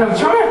now. And I'm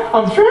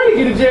trying to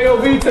get a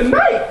J.O.B.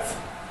 tonight.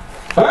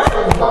 Huh?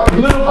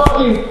 Little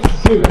fucking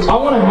dude, I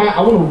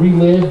wanna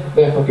relive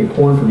that fucking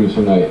porn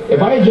producer night.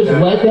 If I had just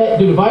let that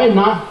dude, if I had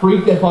not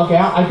freaked the fuck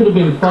out, I could have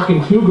been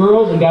fucking 2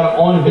 girls and got it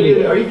on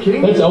video. Are you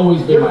kidding me? That's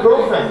always been my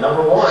girlfriend,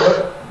 number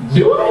 1.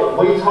 Do I?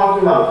 What are you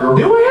talking about, girl?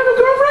 Do I have a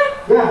girlfriend?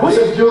 Yeah. What's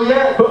this,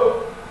 Juliet?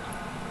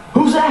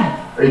 Who's that?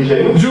 Are you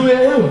kidding me?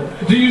 Juliet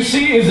who? Do you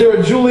see, is there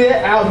a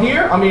Juliet out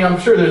here? I mean, I'm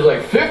sure there's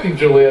like 50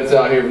 Juliets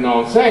out here, you know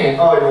what I'm saying?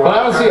 Oh, you're but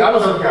I don't see,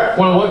 okay.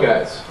 One of what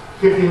guys?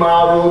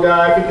 50-mile rule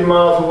guy, 50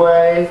 miles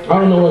away. I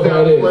don't know what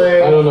that is.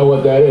 I don't know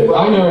what that is. Well,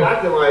 I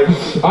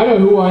know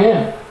who I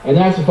am. And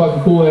that's a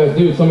fucking cool ass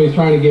dude. Somebody's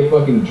trying to get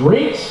fucking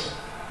drinks.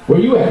 Where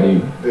you at,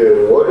 dude?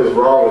 Dude, what is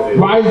wrong with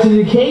you? Rise to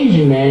the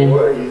occasion, man.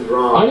 What is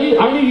wrong? I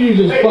need you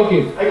to just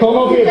fucking come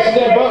up here and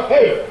step up.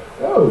 Hey.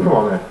 Oh, come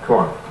on, man. Come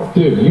on.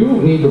 Dude, you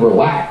need to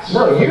relax.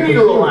 No, you need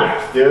to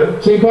relax,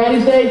 dude. St.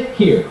 Patty's Day?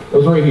 Here. It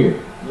was right here.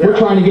 Yeah. We're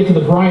trying to get to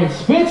the Brian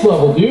Spitz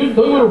level, dude.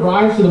 Don't you want to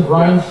rise to the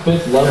Brian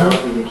Spitz level? I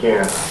don't think you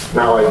can.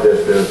 Not like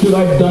this, dude. Dude,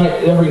 I've done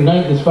it every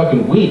night this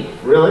fucking week.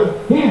 Really?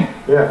 Yeah.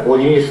 Yeah. Well,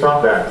 you need to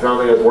stop that, because I don't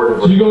think it's working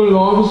for you. So you going to the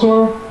office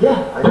tomorrow?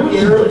 Yeah. I got to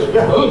get early.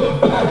 Yeah.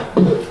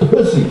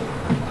 Let's see.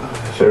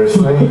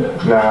 Seriously?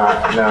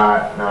 Nah. No.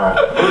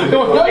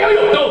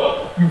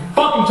 You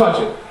fucking touch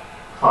it.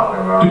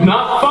 Do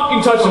not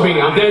fucking touch the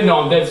beanie.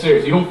 I'm dead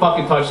serious. You don't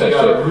fucking touch that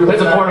shit.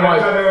 That's a part of my...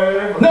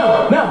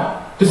 No.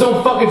 Just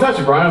don't fucking touch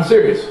it, Brian. I'm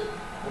serious.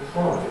 What's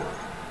wrong with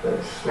you?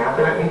 Like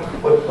snapping at me?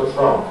 What's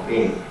wrong?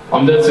 Beanie.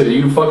 I'm dead serious.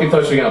 You fucking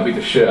touch it again, I'll beat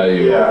the shit out of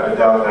you. Yeah, I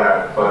doubt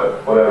that,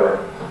 but whatever.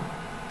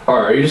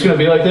 Alright, are you just gonna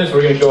be like this? Or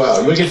we're gonna go out.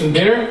 You wanna get some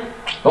dinner?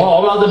 Oh,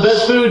 all about the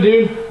best food,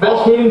 dude.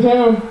 Best food in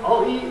town.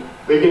 I'll eat.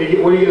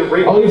 What are you gonna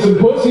bring? I'll eat some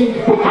pussy.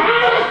 You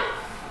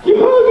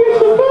wanna get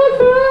some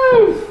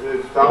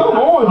pussy? Come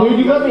on, dude.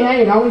 You left me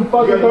hanging. How many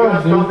fucking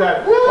times, dude?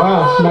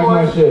 Wow, smack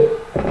my shit.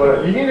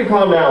 You need to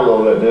calm down a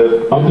little bit,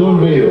 dude. I'm doing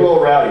video. You're a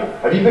little rowdy.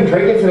 Have you been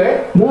drinking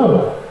today?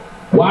 No.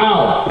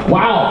 Wow.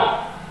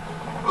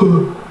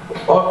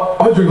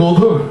 I drink all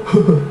the time.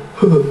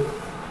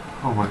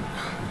 Oh my.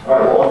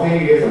 Alright, well, I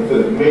think you get some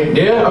food.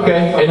 Yeah,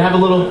 okay. And have a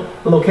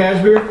little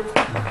cash beer?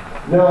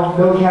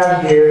 No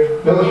cash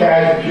here. No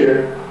cash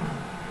here.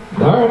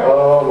 Alright.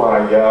 Oh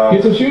my god.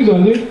 Get some shoes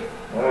on, dude.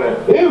 Alright.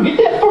 Ew, get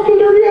that fucking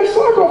dirty ass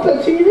sock off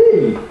that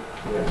TV.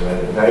 Yeah,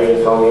 man. Now you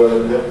just tell me what to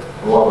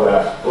do.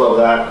 Love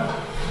that.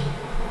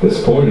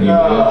 Disappointed you,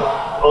 man.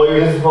 Oh, you're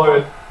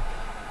disappointed.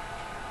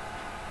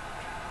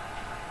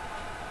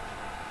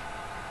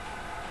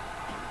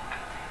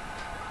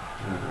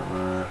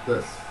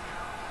 This.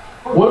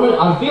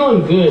 I'm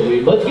feeling good,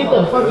 dude. Let's get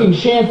the fucking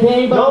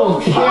champagne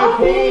bottles. No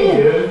champagne,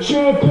 dude.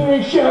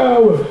 Champagne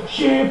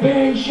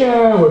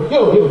shower.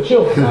 Yo,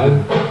 chill,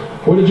 man.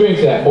 Where the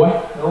drinks at, boy?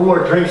 No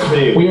more drinks for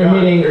you. We are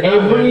hitting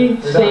every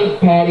St.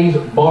 Patty's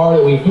bar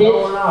that we hit.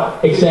 No, we're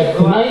not. Except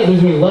tonight,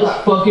 there's gonna be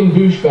less fucking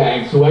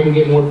douchebags, so I can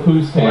get more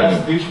poos Less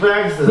tagged.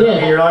 douchebags? Does that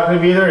mean you're not going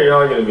to be there? Or you're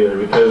not going to be there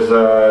because.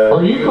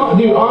 Are you,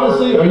 dude?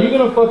 Honestly, are you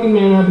gonna fucking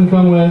man up and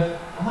come with?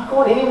 I'm not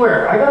going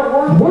anywhere. I gotta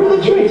work. Where are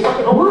the drinks?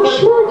 We're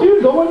short,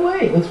 dude. Go in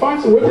late. Let's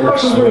find some. Where the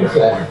fucking drinks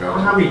at?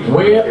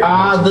 Where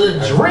are the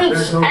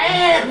drinks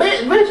at?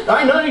 Bitch,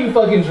 I know you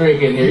fucking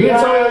drink in here. You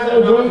gonna tell me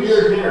there's no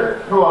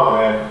drinks? Come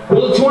on, man.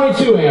 Well, the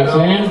 22 amps,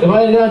 man. If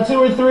I had done 2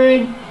 or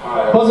 3,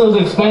 plus it was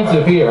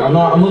expensive here.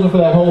 I'm looking for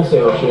that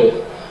wholesale shit.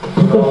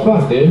 What the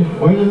fuck, dude? I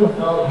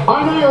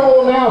know you're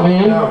holding out,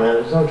 man. No, man.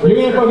 There's no You're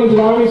drinks. gonna fucking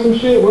deny me some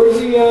shit? Where's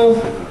the,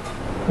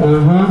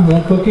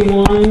 the cooking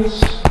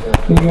lines?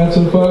 You got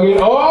some fucking,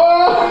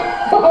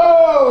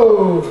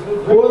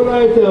 what did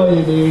I tell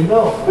you, dude?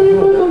 No.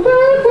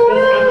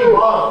 Empty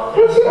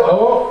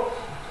bottle.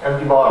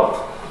 Empty bottle.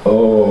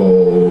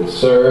 Oh,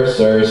 sir.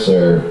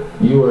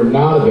 You are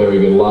not a very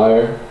good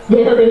liar.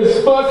 There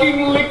is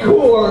fucking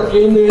liquor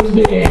in this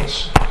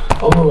bitch.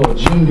 Oh,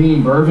 Jim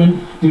Beam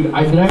bourbon. Dude, did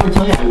I ever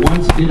tell you I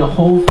once did a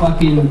whole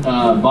fucking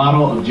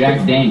bottle of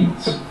Jack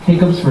Daniels.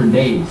 Hiccups for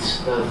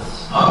days.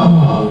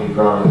 Oh,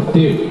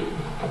 dude.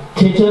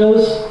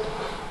 Tito's.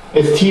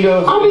 It's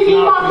Tito's. I'm gonna get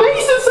my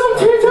face in some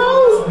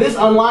Tito's. This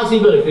unlocks you,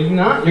 but if you're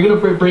not, you're gonna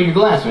break your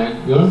glass,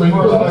 man. You're gonna break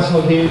your glass.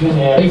 Special occasion.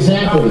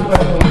 Exactly.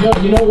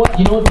 You know what?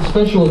 You know what the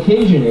special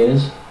occasion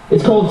is?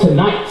 It's called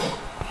tonight.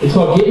 It's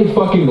called getting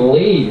fucking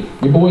laid.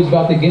 Your boy's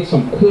about to get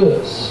some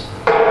puss.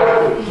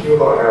 I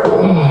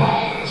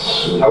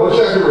wish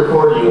I could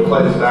record you and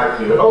play this back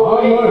to you. Oh,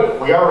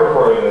 wait, we are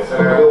recording this,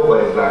 and I will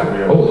play this back to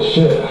you. Holy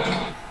shit.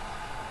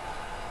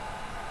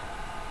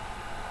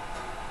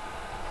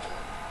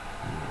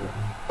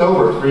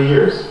 Over 3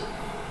 years.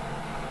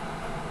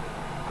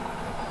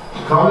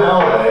 You come to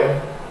LA,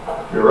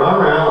 you run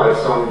around like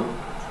some,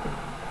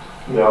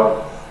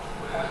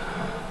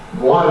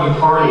 wannabe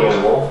party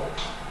animal.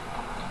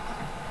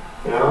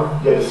 You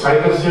get a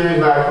psycho series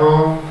back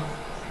home.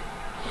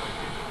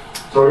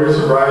 Throw your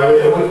sobriety.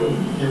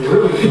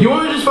 You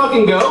want me to just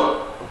fucking go?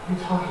 What are you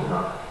talking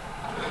about?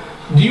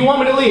 Do you want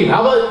me to leave?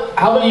 How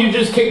about you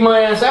just kick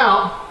my ass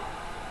out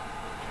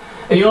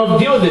and you don't have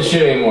to deal with this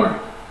shit anymore?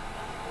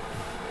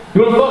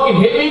 You wanna fucking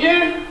hit me,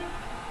 dude?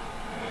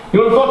 You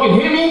wanna fucking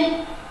hit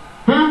me?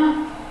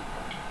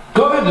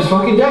 Go ahead. want, just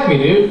fucking deck me,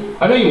 dude.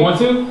 I know you want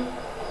to.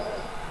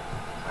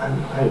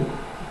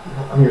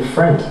 I'm your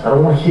friend. I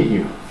don't want to hit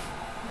you.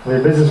 I'm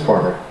your business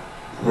partner.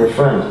 I'm your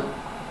friend.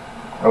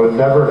 I would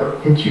never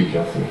hit you,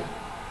 Jesse.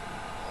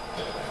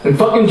 And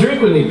fucking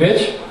drink with me,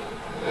 bitch.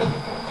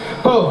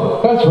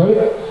 Oh, that's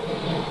right.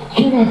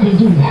 You're not gonna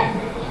do that.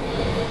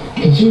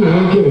 Because you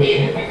don't give a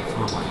shit. Oh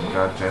my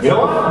god, Jesse. You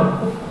know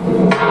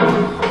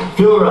what?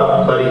 Fill her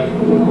up, buddy.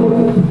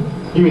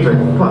 Give me a drink.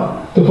 Come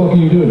on. What the fuck are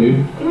you doing, dude?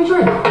 Give me a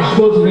drink. You're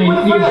supposed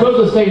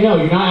to say no.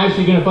 You're not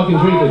actually gonna fucking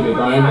drink with me,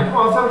 Brian. Come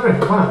on, let's have a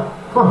drink. Come on.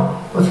 Come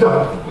on. Let's go.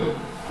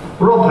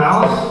 We're all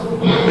pals.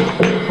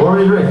 Pour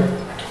me a drink.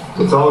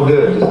 It's all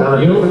good. Just have a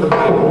drink with the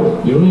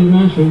bite. You don't need to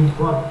match me.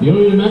 Come on. You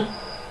don't need to match.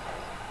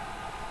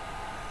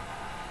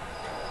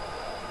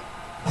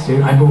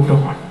 Dude, I moved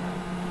on.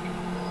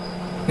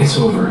 It's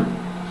over.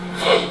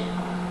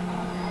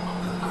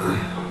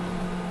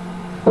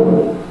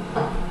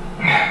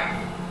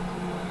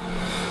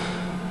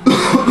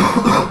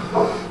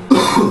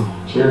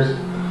 Cheers.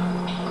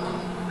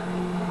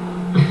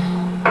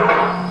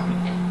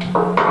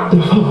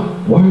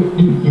 Why you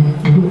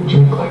don't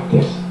drink like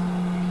this?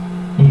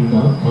 You do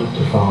not want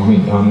to follow me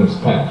down this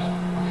path.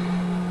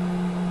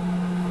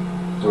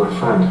 You're a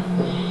friend.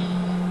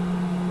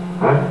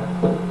 Right?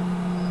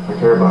 I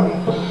care about you.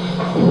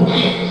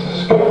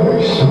 Jesus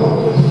Christ.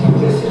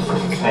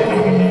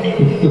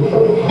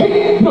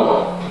 Hey, no!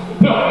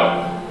 No!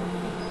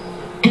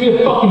 Give me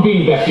the fucking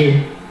bean back, dude.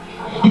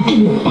 You give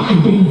me the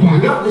fucking bean back.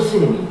 You're not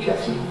listening to me,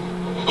 Jesse.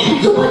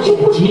 You're such a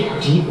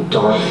deep,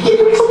 dark.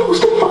 You're not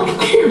supposed to fucking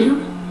care,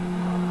 dude.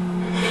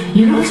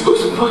 You're not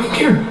supposed to fucking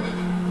care.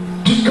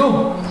 Just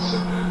go.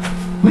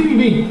 Leave me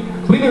be.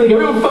 Leave me like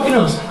everyone fucking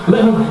else.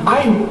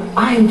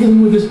 I am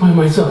dealing with this by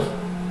myself.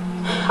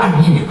 I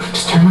don't need you.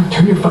 Just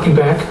turn your fucking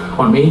back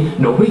on me.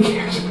 Nobody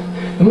cares.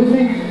 The only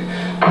thing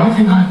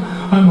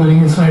I'm letting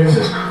inside is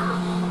this.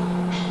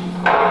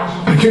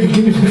 I'm trying to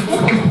give you the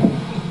fucking.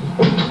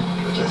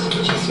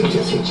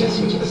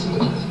 Jesse.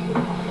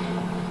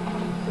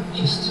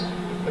 Just.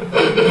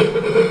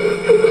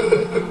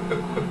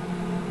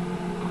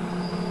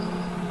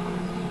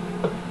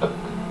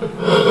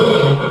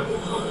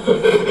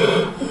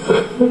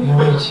 I'm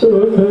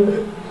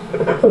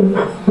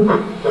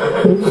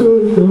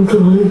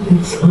dying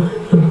inside.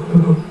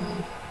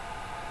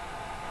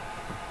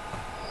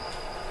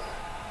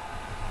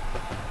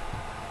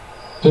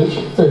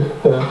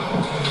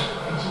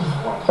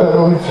 I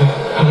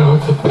don't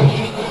want to be.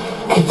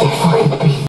 Get the fucking beat.